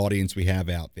appreciate the audience we have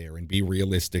out there and be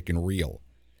realistic and real.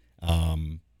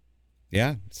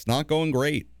 Yeah, it's not going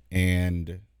great.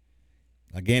 And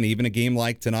again, even a game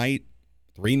like tonight,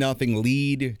 3-0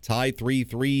 lead, tied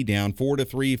 3-3, down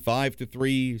 4-3,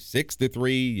 5-3,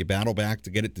 6-3. You battle back to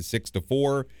get it to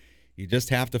 6-4. You just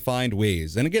have to find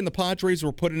ways. And again, the Padres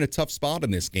were put in a tough spot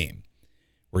in this game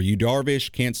where Yu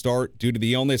Darvish can't start due to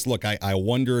the illness. Look, I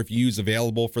wonder if Yu's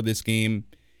available for this game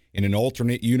in an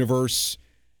alternate universe.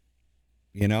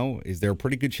 Is there a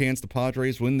pretty good chance the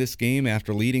Padres win this game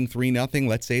after leading 3-0?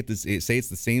 Let's say it's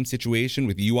the same situation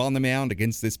with you on the mound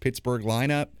against this Pittsburgh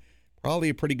lineup. Probably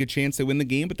a pretty good chance they win the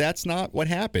game, but that's not what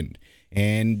happened.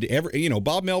 And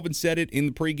Bob Melvin said it in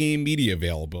the pregame media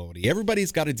availability.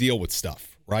 Everybody's got to deal with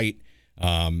stuff, right?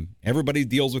 Everybody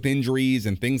deals with injuries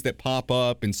and things that pop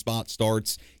up and spot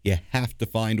starts. You have to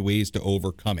find ways to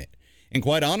overcome it. And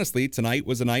quite honestly, tonight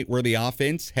was a night where the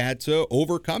offense had to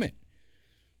overcome it.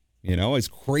 As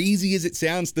crazy as it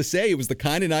sounds to say, it was the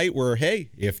kind of night where,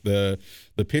 hey, if the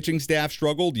pitching staff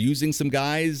struggled using some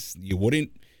guys you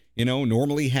wouldn't,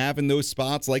 normally have in those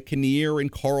spots like Kinnear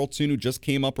and Carlton, who just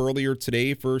came up earlier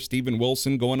today for Steven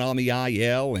Wilson going on the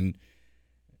IL. And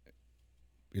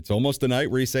it's almost a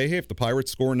night where you say, hey, if the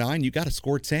Pirates score 9, you got to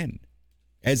score 10.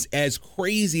 As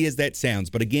crazy as that sounds.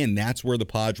 But again, that's where the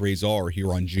Padres are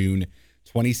here on June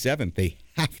 27th. They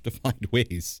have to find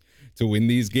ways to win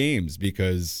these games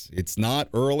because it's not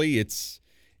early. It's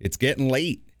getting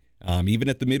late, even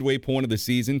at the midway point of the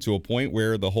season, to a point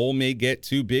where the hole may get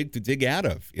too big to dig out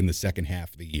of in the second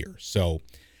half of the year. So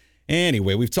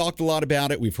anyway, we've talked a lot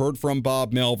about it. We've heard from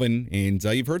Bob Melvin, and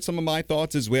you've heard some of my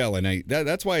thoughts as well. And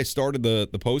that's why I started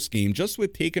the post game just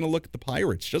with taking a look at the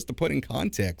Pirates, just to put in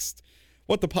context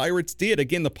what the Pirates did.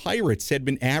 Again, the Pirates had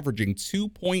been averaging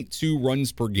 2.2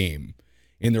 runs per game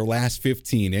in their last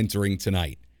 15 entering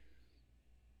tonight.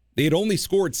 They had only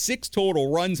scored 6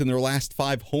 total runs in their last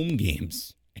 5 home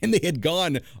games, and they had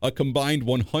gone a combined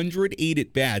 108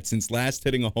 at-bats since last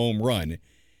hitting a home run.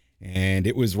 And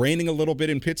it was raining a little bit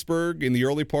in Pittsburgh in the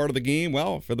early part of the game.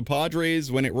 Well, for the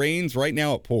Padres, when it rains, right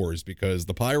now it pours because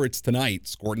the Pirates tonight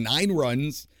scored 9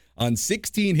 runs on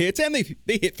 16 hits, and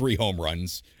they hit 3 home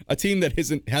runs. A team that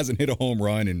hasn't hit a home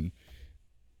run in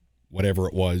whatever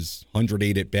it was,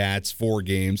 108 at-bats, 4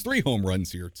 games, 3 home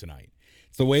runs here tonight.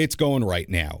 It's the way it's going right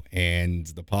now, and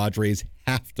the Padres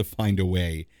have to find a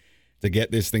way to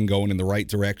get this thing going in the right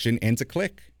direction and to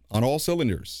click on all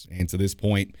cylinders. And to this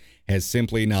point, has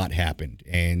simply not happened.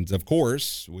 And, of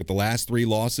course, with the last 3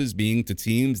 losses being to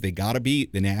teams they got to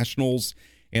beat, the Nationals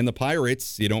and the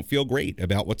Pirates, you don't feel great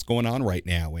about what's going on right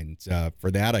now. And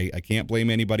for that, I can't blame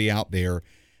anybody out there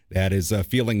that is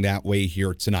feeling that way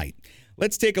here tonight.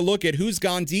 Let's take a look at who's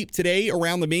gone deep today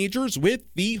around the majors with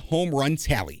the home run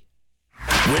tally.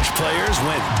 Which players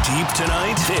went deep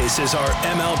tonight? This is our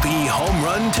MLB Home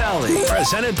Run Tally,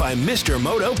 presented by Mr.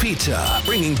 Moto Pizza,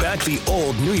 bringing back the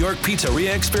old New York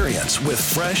pizzeria experience with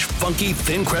fresh, funky,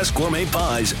 thin crust gourmet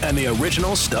pies and the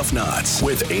original stuffed nuts.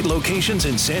 With 8 locations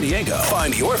in San Diego,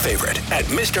 find your favorite at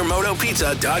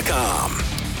MrMotoPizza.com.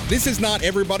 This is not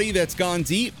everybody that's gone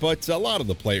deep, but a lot of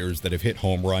the players that have hit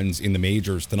home runs in the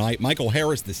majors tonight. Michael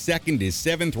Harris II is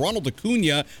 7th. Ronald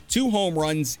Acuna, 2 home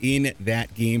runs in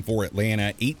that game for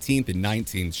Atlanta, 18th and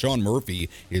 19th. Sean Murphy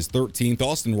is 13th.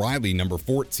 Austin Riley, number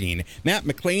 14. Matt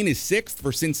McClain is 6th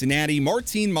for Cincinnati.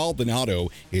 Martin Maldonado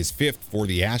is 5th for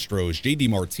the Astros. JD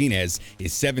Martinez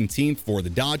is 17th for the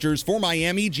Dodgers. For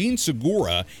Miami, Gene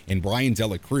Segura and Brian De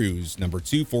La Cruz, number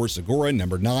 2 for Segura,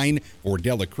 number 9 for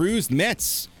De La Cruz. The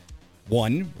Mets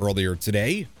won earlier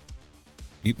today.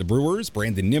 Beat the Brewers.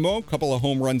 Brandon Nimmo, couple of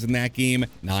home runs in that game,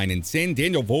 9 and 10.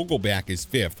 Daniel Vogelbach is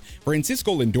 5th.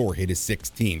 Francisco Lindor hit his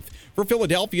 16th. For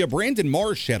Philadelphia, Brandon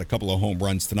Marsh had a couple of home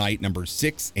runs tonight, number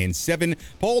 6 and 7.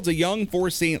 Paul DeJong for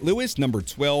St. Louis, number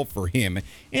 12 for him.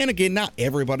 And again, not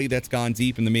everybody that's gone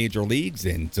deep in the major leagues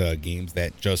and games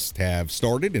that just have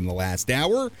started in the last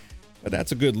hour. But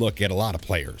that's a good look at a lot of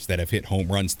players that have hit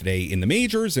home runs today in the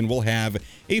majors, and we'll have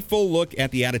a full look at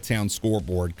the out-of-town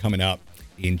scoreboard coming up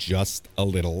in just a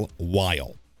little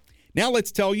while. Now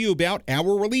let's tell you about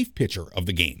our relief pitcher of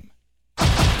the game.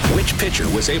 Which pitcher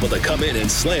was able to come in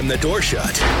and slam the door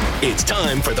shut? It's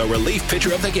time for the relief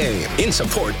pitcher of the game in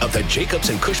support of the Jacobs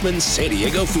and Cushman San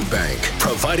Diego Food Bank,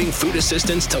 providing food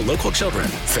assistance to local children,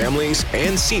 families,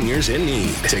 and seniors in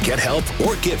need. To get help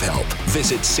or give help,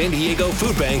 visit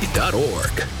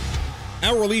SanDiegoFoodBank.org.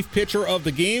 Our relief pitcher of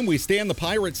the game, we stay on the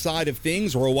Pirates side of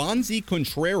things. Roansy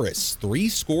Contreras, 3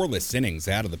 scoreless innings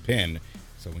out of the pen.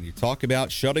 So when you talk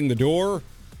about shutting the door,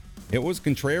 it was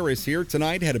Contreras here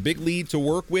tonight. Had a big lead to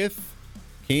work with.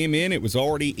 Came in, it was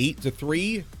already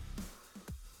 8-3.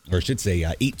 Or I should say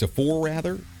 8-4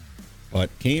 rather.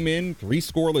 But came in, 3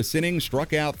 scoreless innings,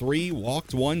 struck out 3,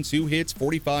 walked 1, 2 hits,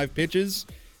 45 pitches.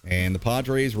 And the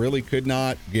Padres really could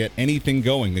not get anything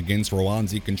going against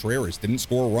Roansy Contreras. Didn't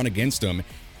score a run against him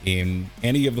in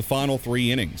any of the final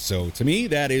 3 innings. So to me,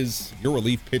 that is your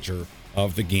relief pitcher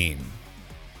of the game.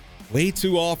 Way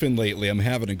too often lately, I'm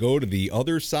having to go to the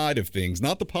other side of things,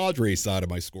 not the Padres side of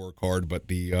my scorecard, but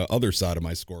the other side of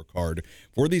my scorecard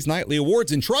for these nightly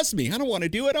awards. And trust me, I don't want to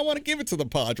do it. I want to give it to the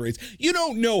Padres. You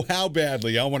don't know how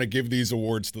badly I want to give these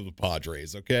awards to the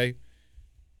Padres, okay?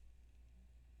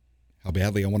 How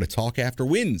badly I want to talk after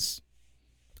wins.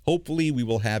 Hopefully, we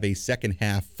will have a second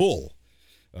half full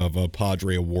of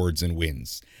Padre awards and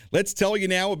wins. Let's tell you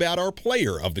now about our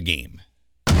player of the game.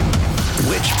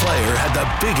 Which player had the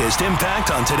biggest impact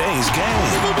on today's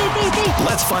game?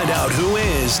 Let's find out who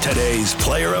is today's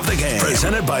player of the game.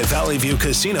 Presented by Valley View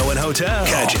Casino and Hotel.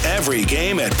 Catch every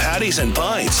game at Patties and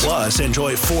Pints. Plus,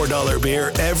 enjoy $4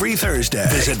 beer every Thursday.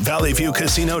 Visit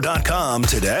valleyviewcasino.com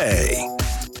today.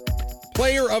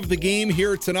 Player of the game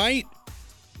here tonight.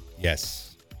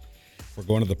 Yes. We're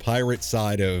going to the Pirate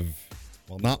side of,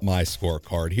 well, not my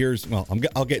scorecard.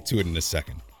 I'll get to it in a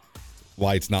second.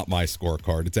 Why it's not my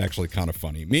scorecard. It's actually kind of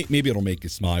funny. Maybe it'll make you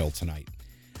smile tonight.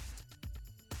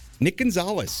 Nick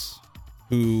Gonzalez,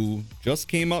 who just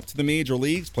came up to the major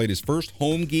leagues, played his first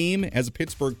home game as a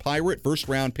Pittsburgh Pirate, first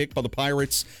round pick by the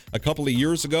Pirates a couple of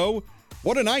years ago.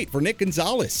 What a night for Nick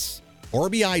Gonzalez.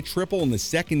 RBI triple in the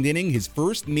 2nd inning, his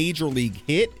first major league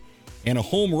hit, and a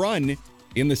home run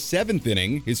in the 7th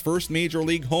inning, his first major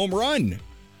league home run.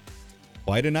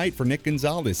 Quite a night for Nick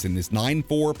Gonzalez in this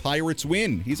 9-4 Pirates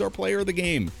win. He's our player of the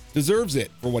game. Deserves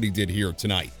it for what he did here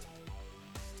tonight.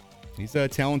 He's a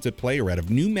talented player out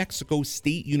of New Mexico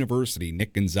State University,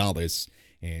 Nick Gonzalez.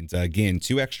 And again,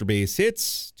 2 extra base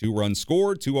hits, 2 runs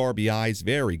scored, 2 RBIs.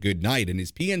 Very good night in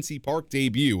his PNC Park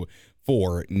debut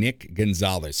for Nick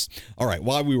Gonzalez. All right,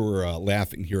 while we were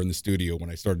laughing here in the studio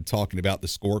when I started talking about the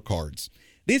scorecards,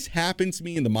 this happened to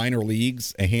me in the minor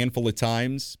leagues a handful of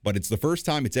times, but it's the first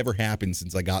time it's ever happened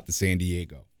since I got to San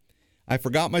Diego. I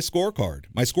forgot my scorecard,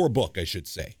 my scorebook, I should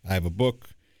say. I have a book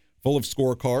full of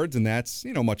scorecards, and that's,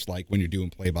 much like when you're doing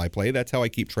play-by-play. That's how I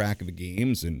keep track of the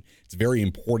games, and it's very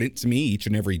important to me each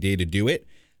and every day to do it.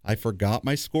 I forgot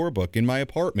my scorebook in my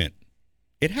apartment.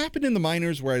 It happened in the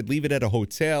minors where I'd leave it at a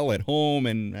hotel at home,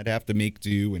 and I'd have to make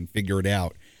do and figure it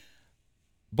out.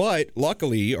 But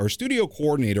luckily, our studio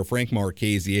coordinator, Frank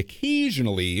Marchese,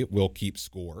 occasionally will keep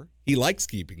score. He likes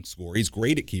keeping score. He's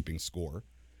great at keeping score.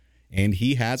 And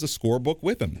he has a scorebook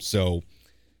with him. So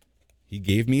he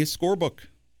gave me his scorebook.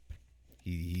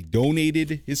 He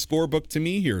donated his scorebook to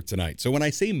me here tonight. So when I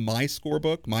say my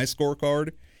scorebook, my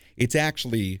scorecard, It's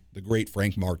actually the great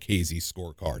Frank Marchese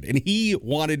scorecard. And he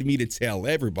wanted me to tell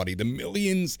everybody, the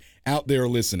millions out there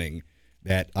listening,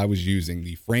 that I was using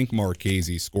the Frank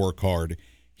Marchese scorecard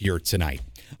here tonight.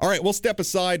 All right, we'll step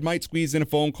aside, might squeeze in a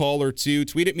phone call or two.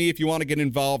 Tweet at me if you want to get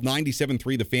involved,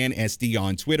 97.3 The Fan SD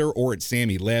on Twitter, or at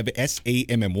Sammy Lev,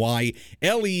 SAMMYLEV.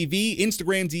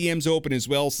 Instagram DMs open as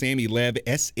well, Sammy Lev,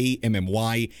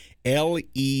 SAMMYLEV,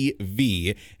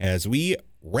 as we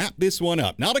wrap this one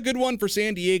up. Not a good one for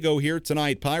San Diego here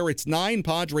tonight. Pirates 9,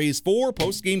 Padres 4.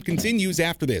 Postgame continues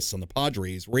after this on the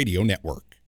Padres Radio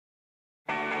Network.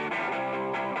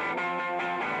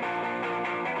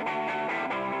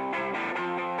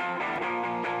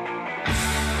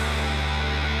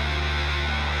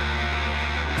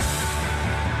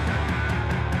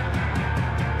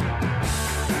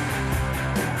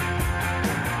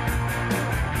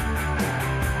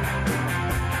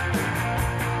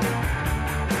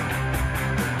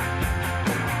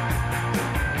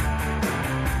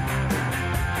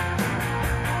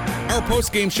 Our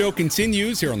post-game show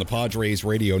continues here on the Padres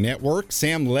Radio Network.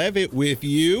 Sam Levitt with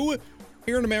you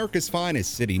here in America's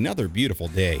finest city. Another beautiful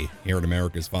day here in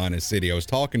America's finest city. I was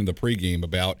talking in the pregame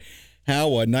about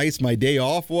how nice my day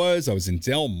off was. I was in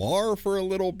Del Mar for a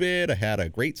little bit. I had a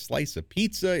great slice of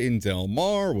pizza in Del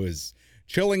Mar, was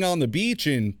chilling on the beach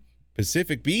in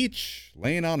Pacific Beach,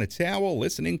 laying on a towel,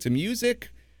 listening to music.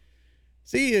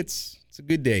 See, it's a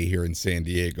good day here in San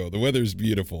Diego. The weather's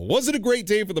beautiful. Was it a great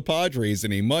day for the Padres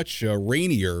in a much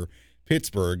rainier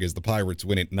Pittsburgh as the Pirates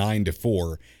win it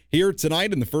 9-4? Here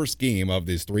tonight in the first game of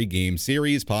this 3-game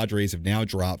series, Padres have now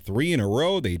dropped 3 in a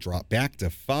row. They drop back to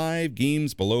 5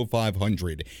 games below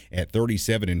 500 at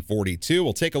 37-42.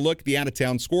 We'll take a look at the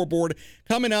out-of-town scoreboard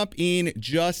coming up in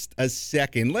just a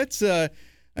second. Let's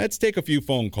take a few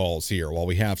phone calls here while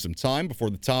we have some time before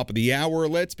the top of the hour.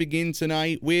 Let's begin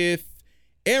tonight with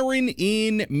Aaron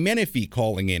in Menifee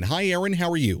calling in. Hi, Aaron. How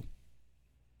are you?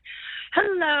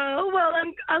 Hello. Well,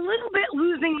 I'm a little bit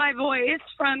losing my voice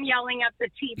from yelling at the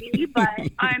TV, but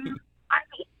I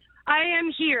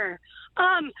am here.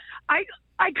 I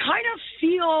kind of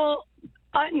feel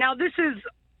now this is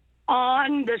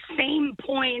on the same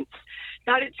points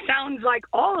that it sounds like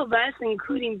all of us,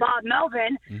 including Bob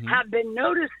Melvin, have been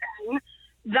noticing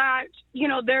that, you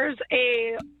know, there's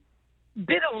a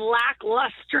bit of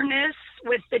lacklusterness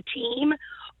with the team,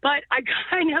 but I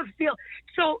kind of feel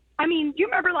so. I mean, you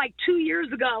remember like 2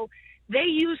 years ago, they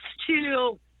used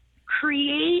to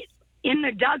create in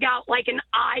the dugout like an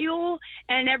aisle,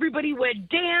 and everybody would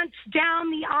dance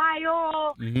down the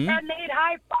aisle, and they'd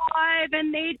high five,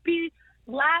 and they'd be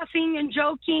laughing and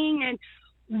joking, and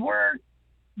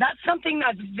that's something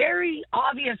that's very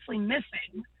obviously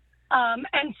missing.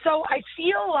 And so I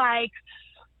feel like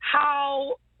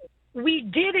how we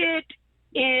did it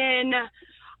in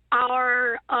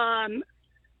our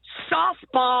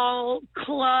softball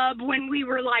club when we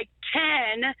were like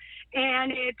 10,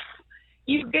 and it's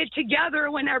you get together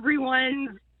when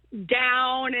everyone's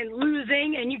down and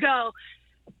losing, and you go,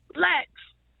 let's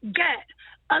get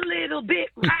a little bit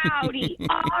rowdy.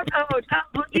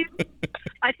 R-O-W-I-T-Y.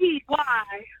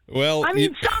 Well, I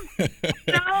mean,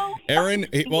 Aaron,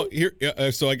 well, here,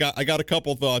 so I got a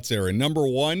couple thoughts, Aaron. Number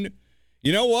one,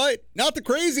 you know what? Not the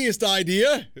craziest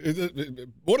idea.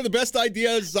 One of the best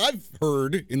ideas I've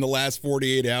heard in the last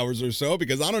 48 hours or so,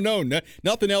 because I don't know,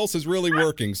 nothing else is really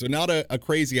working. So not a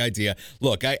crazy idea.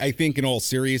 Look, I think in all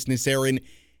seriousness, Aaron,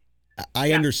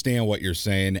 I understand what you're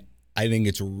saying. I think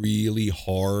it's really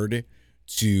hard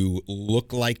to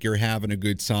look like you're having a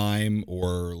good time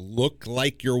or look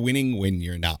like you're winning when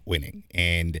you're not winning.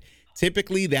 And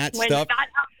typically that stuff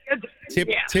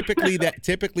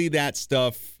typically that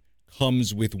stuff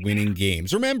comes with winning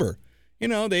games. Remember, you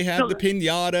know, they had the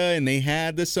piñata and they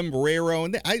had the sombrero,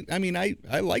 and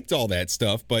I liked all that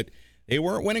stuff, but they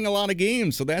weren't winning a lot of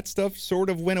games, so that stuff sort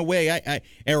of went away.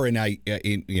 Aaron, I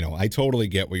totally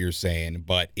get what you're saying,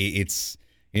 but it's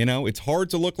hard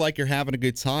to look like you're having a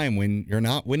good time when you're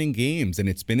not winning games, and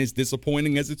it's been as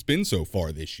disappointing as it's been so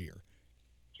far this year.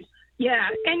 Yeah,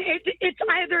 and it's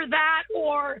either that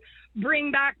or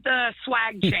bring back the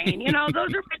swag chain. You know,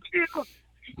 those are my two.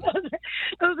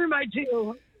 Those are my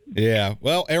two. Yeah.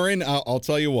 Well, Aaron, I'll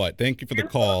tell you what. Thank you for the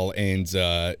call, and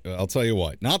I'll tell you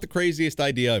what. Not the craziest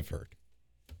idea I've heard.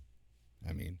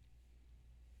 I mean,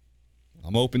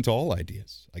 I'm open to all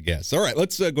ideas, I guess. All right,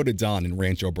 let's go to Don in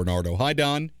Rancho Bernardo. Hi,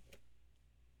 Don.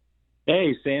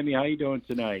 Hey, Sammy. How you doing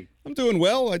tonight? I'm doing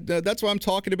well. That's why I'm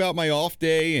talking about my off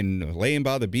day and laying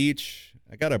by the beach.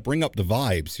 I got to bring up the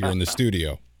vibes here in the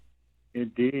studio.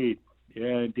 Indeed.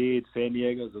 Yeah, indeed. San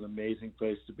Diego's an amazing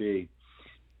place to be.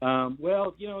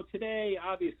 Well, today,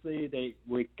 obviously,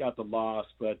 we got the loss,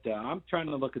 but I'm trying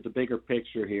to look at the bigger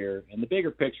picture here. And the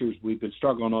bigger picture is we've been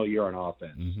struggling all year on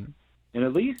offense. Mm-hmm. And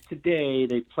at least today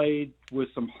they played with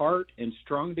some heart and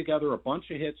strung together a bunch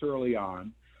of hits early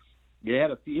on. They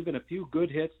had even a few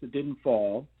good hits that didn't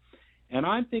fall. And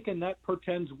I'm thinking that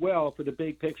portends well for the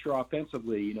big picture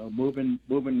offensively, moving,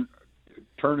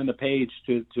 turning the page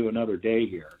to another day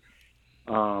here.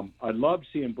 I loved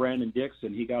seeing Brandon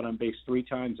Dixon. He got on base 3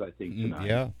 times, I think,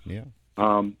 tonight. Yeah.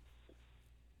 And,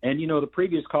 the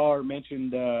previous caller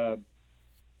mentioned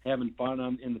having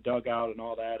fun in the dugout and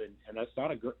all that, and that's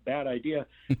not a bad idea.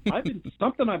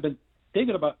 Something I've been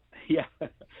thinking about,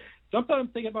 something I'm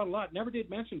thinking about a lot, never did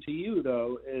mention to you,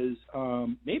 though, is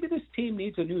maybe this team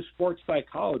needs a new sports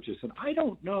psychologist. And I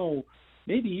don't know,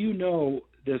 maybe you know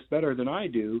this better than I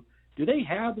do. Do they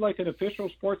have like an official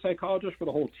sports psychologist for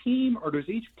the whole team, or does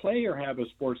each player have a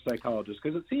sports psychologist?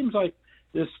 Because it seems like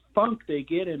this funk they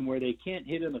get in where they can't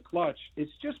hit in the clutch,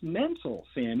 it's just mental,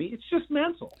 Sammy. It's just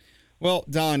mental. Well,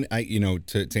 Don,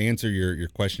 to answer your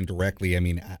question directly, I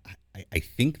mean, I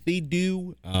think they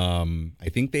do. I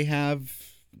think they have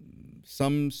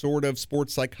some sort of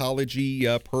sports psychology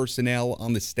personnel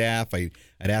on the staff. I'd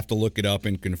have to look it up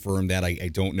and confirm that. I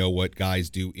don't know what guys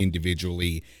do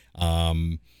individually.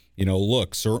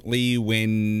 Look, certainly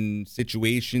when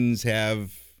situations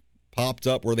have popped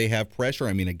up where they have pressure,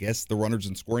 I mean, I guess the runners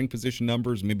in scoring position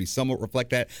numbers maybe somewhat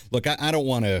reflect that. Look, I don't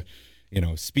want to,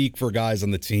 speak for guys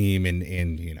on the team and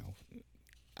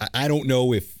I don't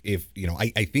know if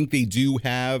I think they do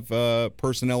have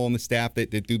personnel on the staff that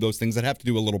do those things. I'd have to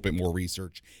do a little bit more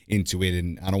research into it,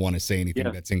 and I don't want to say anything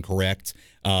that's incorrect.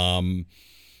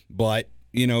 But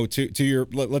to your,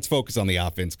 let's focus on the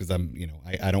offense, because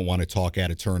I don't want to talk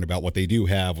out of turn about what they do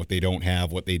have, what they don't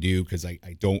have, what they do, because I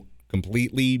don't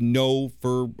completely know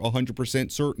for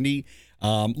 100% certainty.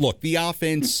 Look, the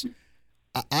offense,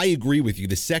 I agree with you.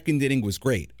 The second inning was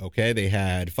great, okay? They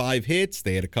had 5 hits.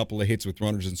 They had a couple of hits with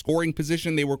runners in scoring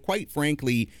position. They were, quite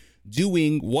frankly,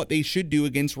 doing what they should do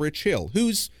against Rich Hill,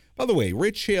 who's, by the way,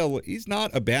 Rich Hill, he's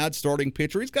not a bad starting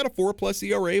pitcher. He's got a 4+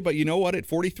 ERA, but you know what? At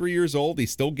 43 years old,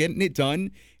 he's still getting it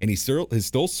done, and he's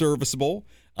still serviceable.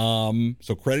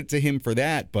 So credit to him for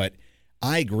that. But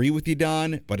I agree with you,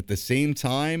 Don. But at the same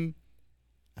time,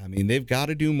 I mean, they've got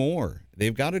to do more.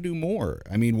 They've got to do more.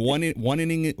 I mean, one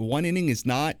inning is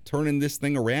not turning this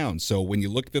thing around. So when you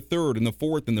look at the third and the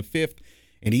fourth and the fifth,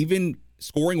 and even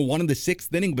scoring 1 in the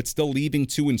 6th inning, but still leaving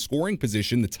 2 in scoring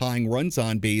position, the tying runs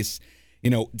on base.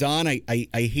 Don, I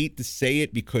hate to say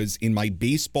it, because in my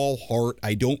baseball heart,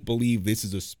 I don't believe this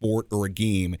is a sport or a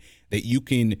game that you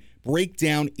can break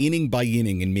down inning by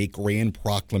inning and make grand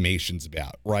proclamations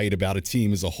about a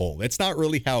team as a whole. That's not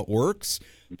really how it works.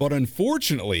 But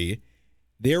unfortunately,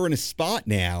 they're in a spot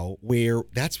now where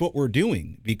that's what we're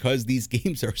doing, because these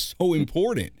games are so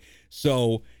important.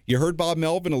 So you heard Bob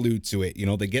Melvin allude to it.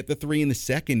 They get the 3 in the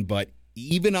second, but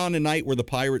even on a night where the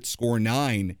Pirates score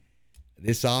 9,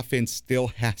 this offense still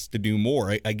has to do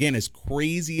more. Again, as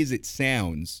crazy as it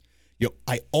sounds,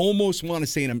 I almost want to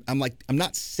say, and I'm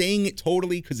not saying it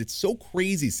totally because it's so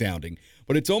crazy sounding,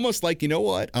 but it's almost like, you know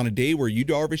what? On a day where Yu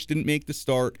Darvish didn't make the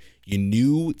start, you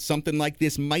knew something like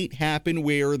this might happen,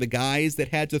 where the guys that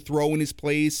had to throw in his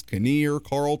place, Kinnear,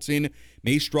 Carlton,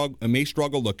 may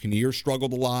struggle. Look, Kinnear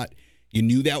struggled a lot. You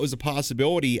knew that was a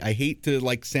possibility. I hate to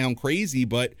sound crazy,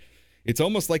 but it's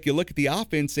almost like you look at the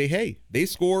offense, say, hey, they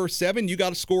score 7, you got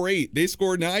to score 8. They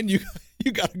score 9, you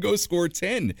got to go score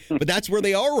 10. But that's where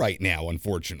they are right now,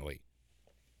 unfortunately.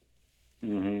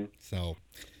 Mm-hmm. So,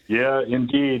 yeah,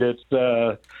 indeed. It's.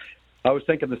 I was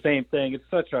thinking the same thing. It's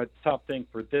such a tough thing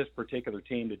for this particular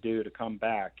team to do, to come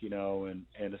back,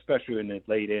 and especially in the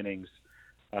late innings.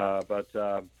 But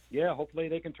hopefully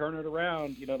they can turn it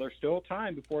around. There's still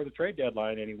time before the trade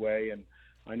deadline anyway, and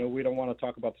I know we don't want to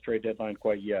talk about the trade deadline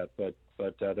quite yet, but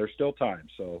there's still time.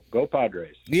 So go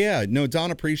Padres. Yeah, no, Don,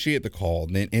 appreciate the call,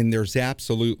 and there's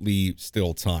absolutely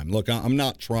still time. Look, I'm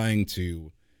not trying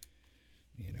to,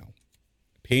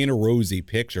 paint a rosy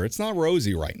picture. It's not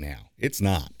rosy right now. It's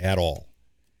not at all.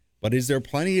 But is there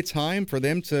plenty of time for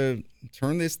them to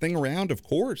turn this thing around? Of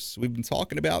course. We've been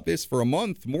talking about this for a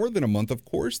month, more than a month. Of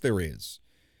course there is.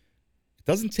 It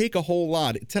doesn't take a whole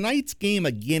lot. Tonight's game,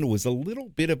 again, was a little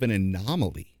bit of an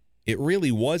anomaly. It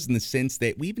really was, in the sense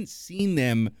that we haven't seen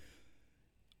the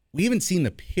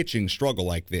pitching struggle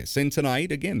like this. And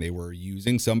tonight, again, they were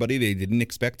using somebody they didn't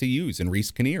expect to use, in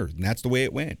Reese Kinnear, and that's the way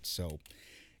it went. So,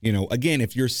 again,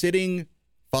 if you're sitting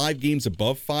 5 games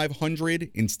above 500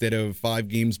 instead of 5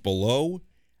 games below,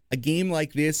 a game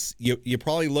like this, you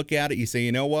probably look at it, you say,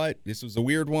 you know what, this was a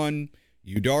weird one.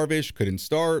 Darvish couldn't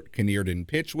start. Kinnear didn't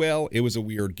pitch well. It was a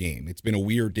weird game. It's been a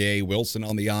weird day. Wilson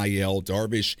on the IL.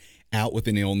 Darvish out with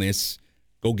an illness.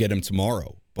 Go get him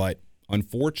tomorrow. But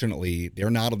unfortunately, they're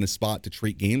not on the spot to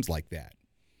treat games like that.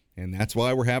 And that's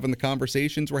why we're having the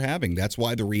conversations we're having. That's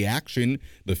why the reaction,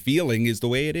 the feeling is the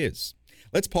way it is.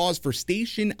 Let's pause for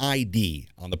station ID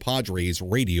on the Padres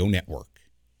radio network.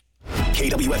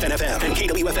 KWFN-FM and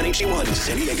KWFN-HD1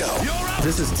 San Diego.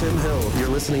 This is Tim Hill. You're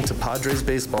listening to Padres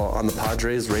Baseball on the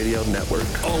Padres Radio Network.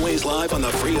 Always live on the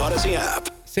free Odyssey app.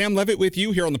 Sam Levitt with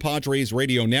you here on the Padres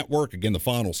Radio Network. Again, the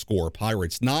final score,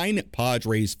 Pirates 9,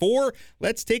 Padres 4.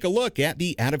 Let's take a look at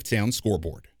the out-of-town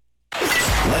scoreboard.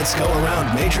 Let's go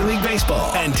around Major League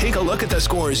Baseball and take a look at the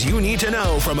scores you need to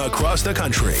know from across the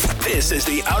country. This is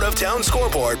the Out of Town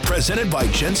Scoreboard presented by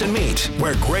Jensen Meat,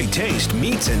 where great taste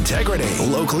meets integrity.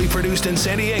 Locally produced in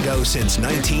San Diego since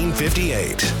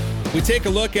 1958. We take a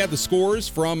look at the scores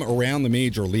from around the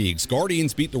major leagues.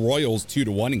 Guardians beat the Royals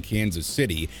 2-1 in Kansas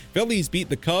City. Phillies beat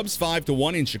the Cubs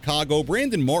 5-1 in Chicago.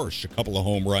 Brandon Marsh, a couple of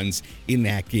home runs in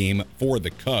that game for the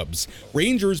Cubs.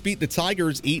 Rangers beat the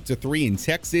Tigers 8-3 in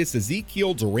Texas.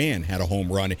 Ezekiel Duran had a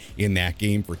home run in that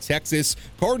game for Texas.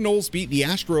 Cardinals beat the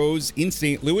Astros in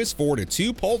St. Louis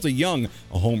 4-2. Paul DeYoung,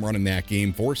 a home run in that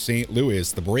game for St.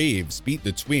 Louis. The Braves beat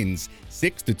the Twins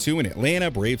 6-2 in Atlanta.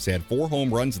 Braves had 4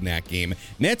 home runs in that game.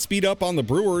 Mets beat up on the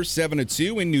Brewers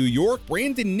 7-2 in New York.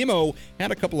 Brandon Nimmo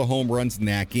had a couple of home runs in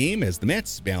that game as the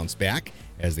Mets bounced back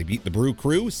as they beat the Brew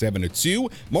Crew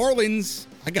 7-2. Marlins,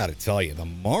 I got to tell you, the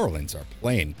Marlins are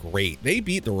playing great. They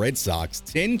beat the Red Sox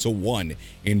 10-1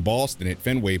 in Boston at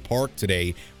Fenway Park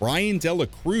today. Brian De La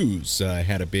Cruz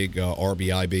had a big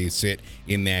RBI base hit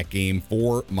in that game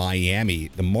for Miami.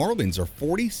 The Marlins are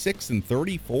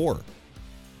 46-34.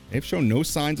 They've shown no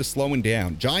signs of slowing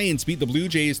down. Giants beat the Blue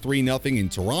Jays 3-0 in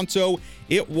Toronto.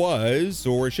 It was,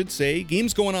 or I should say,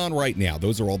 games going on right now.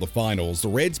 Those are all the finals. The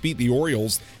Reds beat the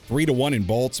Orioles 3-1 in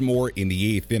Baltimore in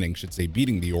the 8th inning. Should say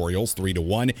beating the Orioles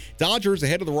 3-1. Dodgers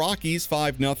ahead of the Rockies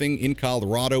 5-0 in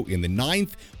Colorado in the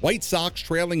 9th. White Sox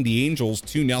trailing the Angels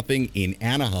 2-0 in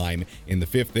Anaheim in the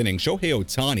 5th inning. Shohei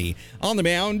Ohtani on the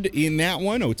mound in that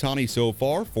one. Ohtani so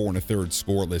far 4 1/3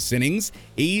 scoreless innings.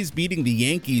 A's beating the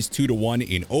Yankees 2-1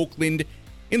 in Oakland.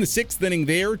 In the 6th inning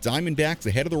there, Diamondbacks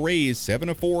ahead of the Rays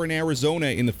 7-4 in Arizona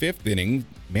in the 5th inning.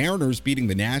 Mariners beating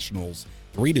the Nationals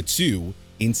 3-2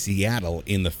 in Seattle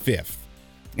in the 5th.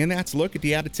 And that's a look at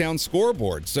the out-of-town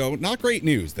scoreboard. So not great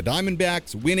news. The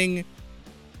Diamondbacks winning,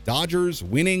 Dodgers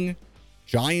winning,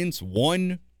 Giants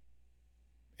won,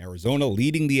 Arizona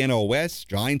leading the NL West.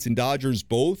 Giants and Dodgers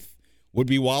both would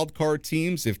be wild card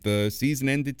teams if the season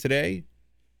ended today.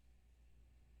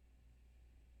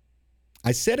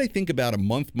 I said, I think about a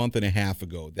month and a half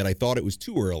ago that I thought it was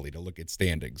too early to look at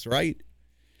standings, right?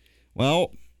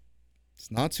 Well,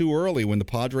 it's not too early when the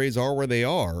Padres are where they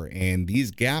are, and these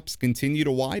gaps continue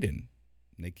to widen.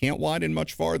 They can't widen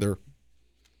much farther.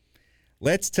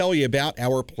 Let's tell you about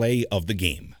our play of the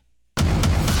game.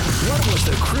 What was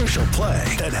the crucial play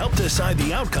that helped decide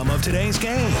the outcome of today's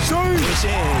game? This is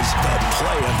the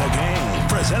play of the game.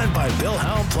 Presented by Bill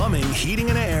Howe Plumbing, Heating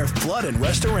and Air, Flood and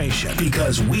Restoration.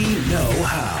 Because we know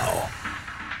how.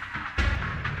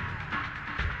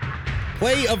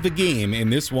 Play of the game in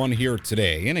this one here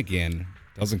today. And again,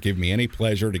 doesn't give me any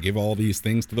pleasure to give all these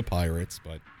things to the Pirates,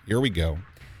 but here we go.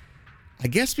 I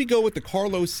guess we go with the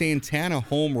Carlos Santana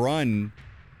home run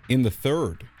in the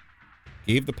 3rd.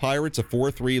 Gave the Pirates a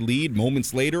 4-3 lead.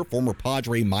 Moments later, former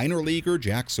Padre minor leaguer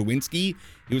Jack Sawinski,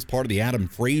 he was part of the Adam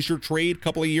Frazier trade a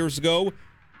couple of years ago.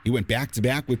 He went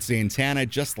back-to-back with Santana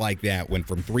just like that. Went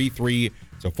from 3-3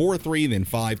 to 4-3, then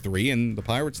 5-3, and the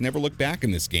Pirates never looked back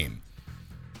in this game.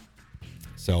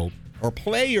 So, our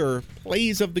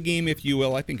plays of the game, if you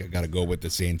will, I think I got to go with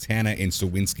the Santana and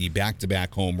Sawinski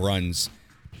back-to-back home runs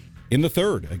in the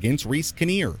 3rd against Reese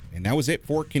Kinnear. And that was it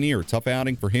for Kinnear. Tough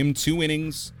outing for him. 2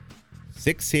 innings.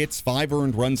 6 hits, 5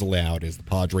 earned runs allowed as the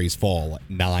Padres fall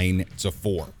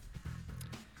 9-4.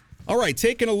 All right,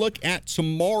 taking a look at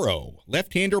tomorrow.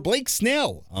 Left-hander Blake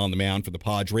Snell on the mound for the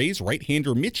Padres.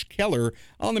 Right-hander Mitch Keller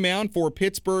on the mound for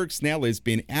Pittsburgh. Snell has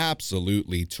been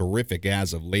absolutely terrific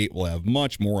as of late. We'll have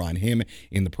much more on him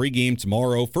in the pregame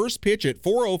tomorrow. First pitch at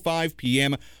 4:05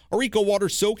 p.m. Arico Water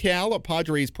SoCal, a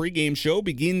Padres pregame show,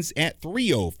 begins at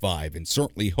 3:05, and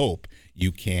certainly hope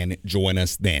you can join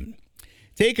us then.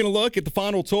 Taking a look at the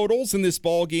final totals in this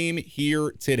ball game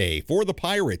here today. For the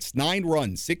Pirates, 9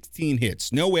 runs, 16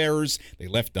 hits, no errors. They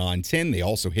left on 10. They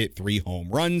also hit 3 home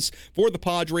runs. For the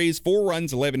Padres, 4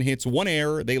 runs, 11 hits, 1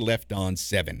 error. They left on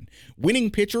 7.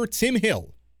 Winning pitcher, Tim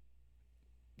Hill.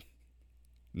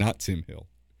 Not Tim Hill.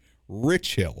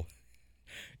 Rich Hill.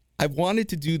 I've wanted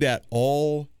to do that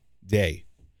all day.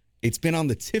 It's been on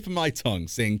the tip of my tongue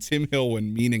saying Tim Hill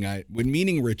when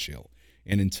meaning Rich Hill,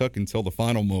 and it took until the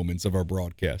final moments of our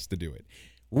broadcast to do it.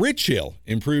 Rich Hill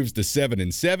improves to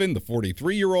 7-7. The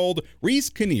 43-year-old Reese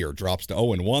Kinnear drops to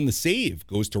 0-1. The save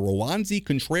goes to Rowanzi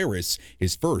Contreras,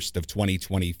 his first of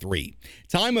 2023.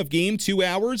 Time of game, 2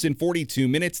 hours and 42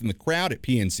 minutes, and the crowd at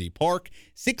PNC Park,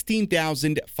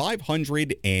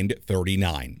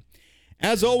 16,539.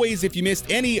 As always, if you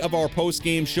missed any of our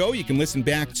post-game show, you can listen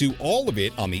back to all of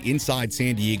it on the Inside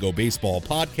San Diego Baseball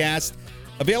podcast.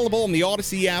 Available on the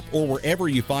Odyssey app or wherever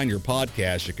you find your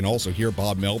podcast. You can also hear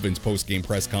Bob Melvin's post-game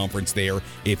press conference there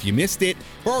if you missed it.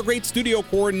 For our great studio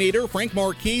coordinator, Frank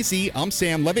Marchese, I'm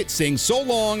Sam Levitt saying so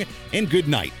long and good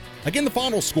night. Again, the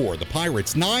final score, the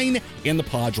Pirates 9 and the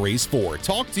Padres 4.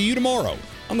 Talk to you tomorrow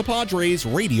on the Padres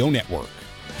Radio Network.